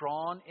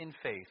strong in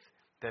faith,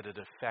 that it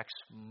affects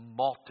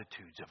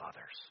multitudes of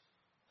others.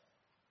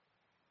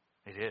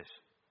 It is.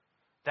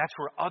 That's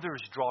where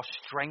others draw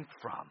strength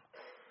from,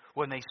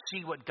 when they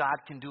see what God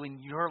can do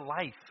in your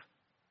life.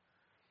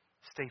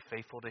 Stay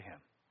faithful to Him.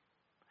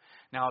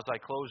 Now, as I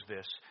close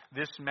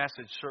this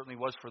message certainly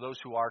was for those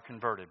who are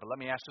converted. But let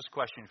me ask this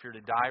question. If you're to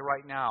die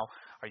right now,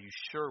 are you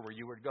sure where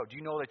you were to go? Do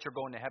you know that you're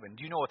going to heaven?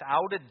 Do you know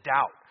without a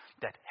doubt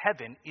that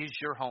heaven is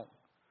your home?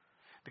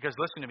 Because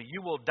listen to me,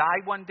 you will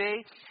die one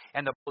day,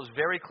 and the Bible is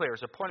very clear.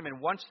 It's appointed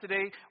once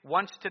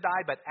to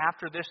die, but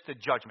after this, the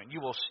judgment. You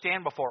will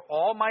stand before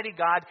Almighty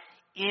God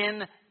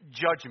in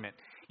judgment.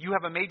 You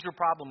have a major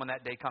problem when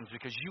that day comes,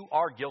 because you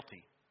are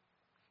guilty.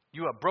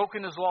 You have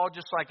broken His law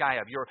just like I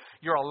have.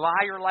 You're a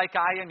liar like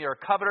I am. You're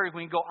a coveter.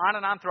 We can go on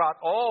and on throughout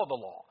all the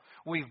law.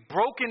 We've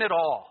broken it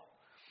all.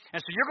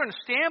 And so you're going to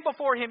stand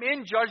before Him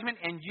in judgment,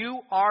 and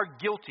you are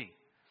guilty.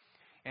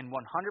 And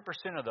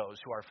 100% of those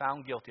who are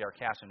found guilty are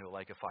cast into a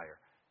lake of fire.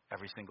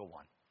 Every single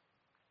one.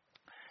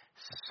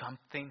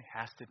 Something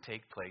has to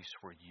take place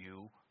where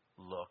you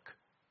look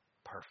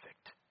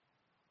perfect.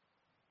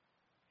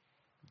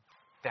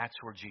 That's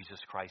where Jesus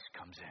Christ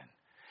comes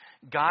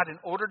in. God, in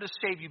order to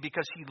save you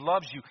because He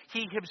loves you,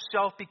 He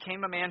Himself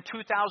became a man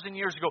 2,000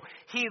 years ago.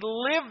 He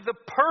lived the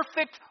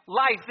perfect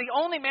life. The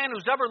only man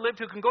who's ever lived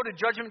who can go to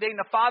Judgment Day and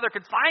the Father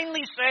could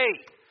finally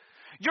say,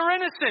 you're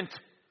innocent.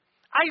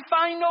 I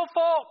find no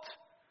fault.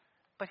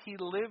 But He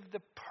lived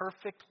the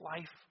perfect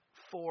life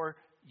for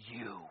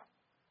you.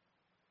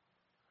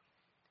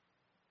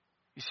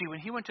 You see, when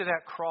He went to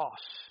that cross,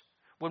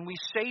 when we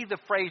say the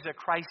phrase that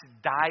Christ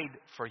died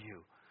for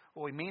you,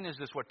 what we mean is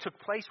this: what took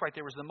place right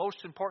there was the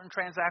most important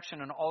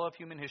transaction in all of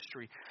human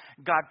history.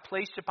 God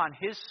placed upon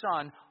His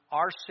Son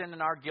our sin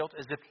and our guilt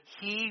as if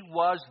He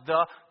was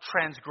the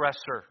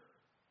transgressor.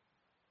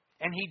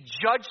 And He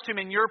judged Him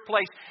in your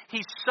place.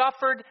 He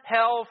suffered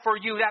hell for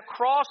you. That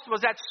cross was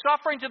that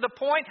suffering to the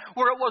point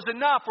where it was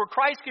enough, where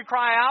Christ could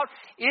cry out,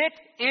 it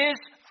is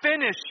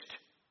finished.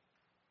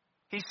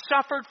 He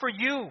suffered for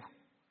you.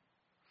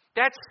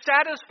 That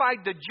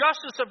satisfied the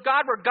justice of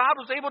God, where God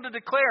was able to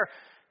declare,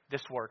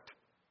 this worked.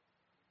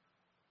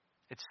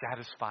 It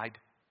satisfied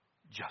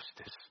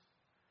justice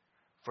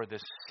for the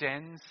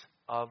sins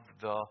of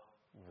the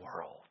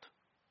world.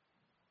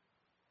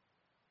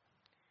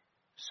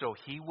 So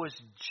He was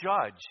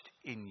judged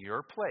in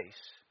your place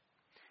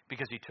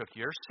because He took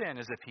your sin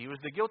as if He was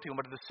the guilty one.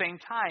 But at the same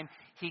time,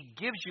 He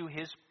gives you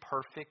His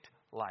perfect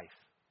life.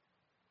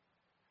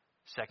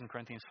 2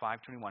 Corinthians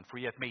 5:21. For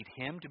He hath made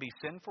Him to be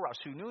sin for us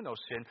who knew no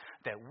sin,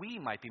 that we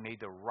might be made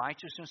the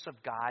righteousness of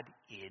God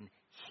in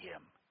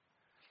Him.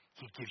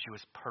 He gives you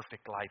His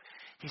perfect life.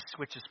 He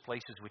switches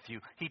places with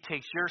you. He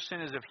takes your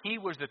sin as if He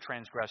was the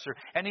transgressor,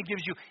 and He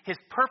gives you His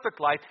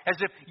perfect life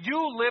as if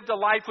you lived a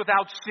life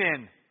without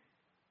sin.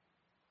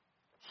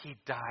 He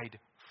died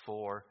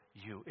for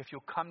you. If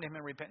you'll come to Him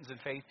in repentance and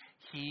faith,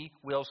 He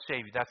will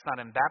save you. That's not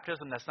in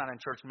baptism. That's not in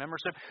church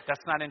membership.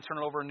 That's not in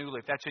turning over a new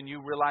leaf. That's in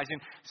you realizing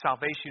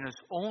salvation is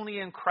only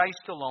in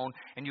Christ alone,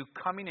 and you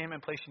coming to Him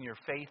and placing your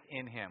faith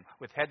in Him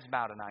with heads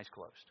bowed and eyes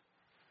closed.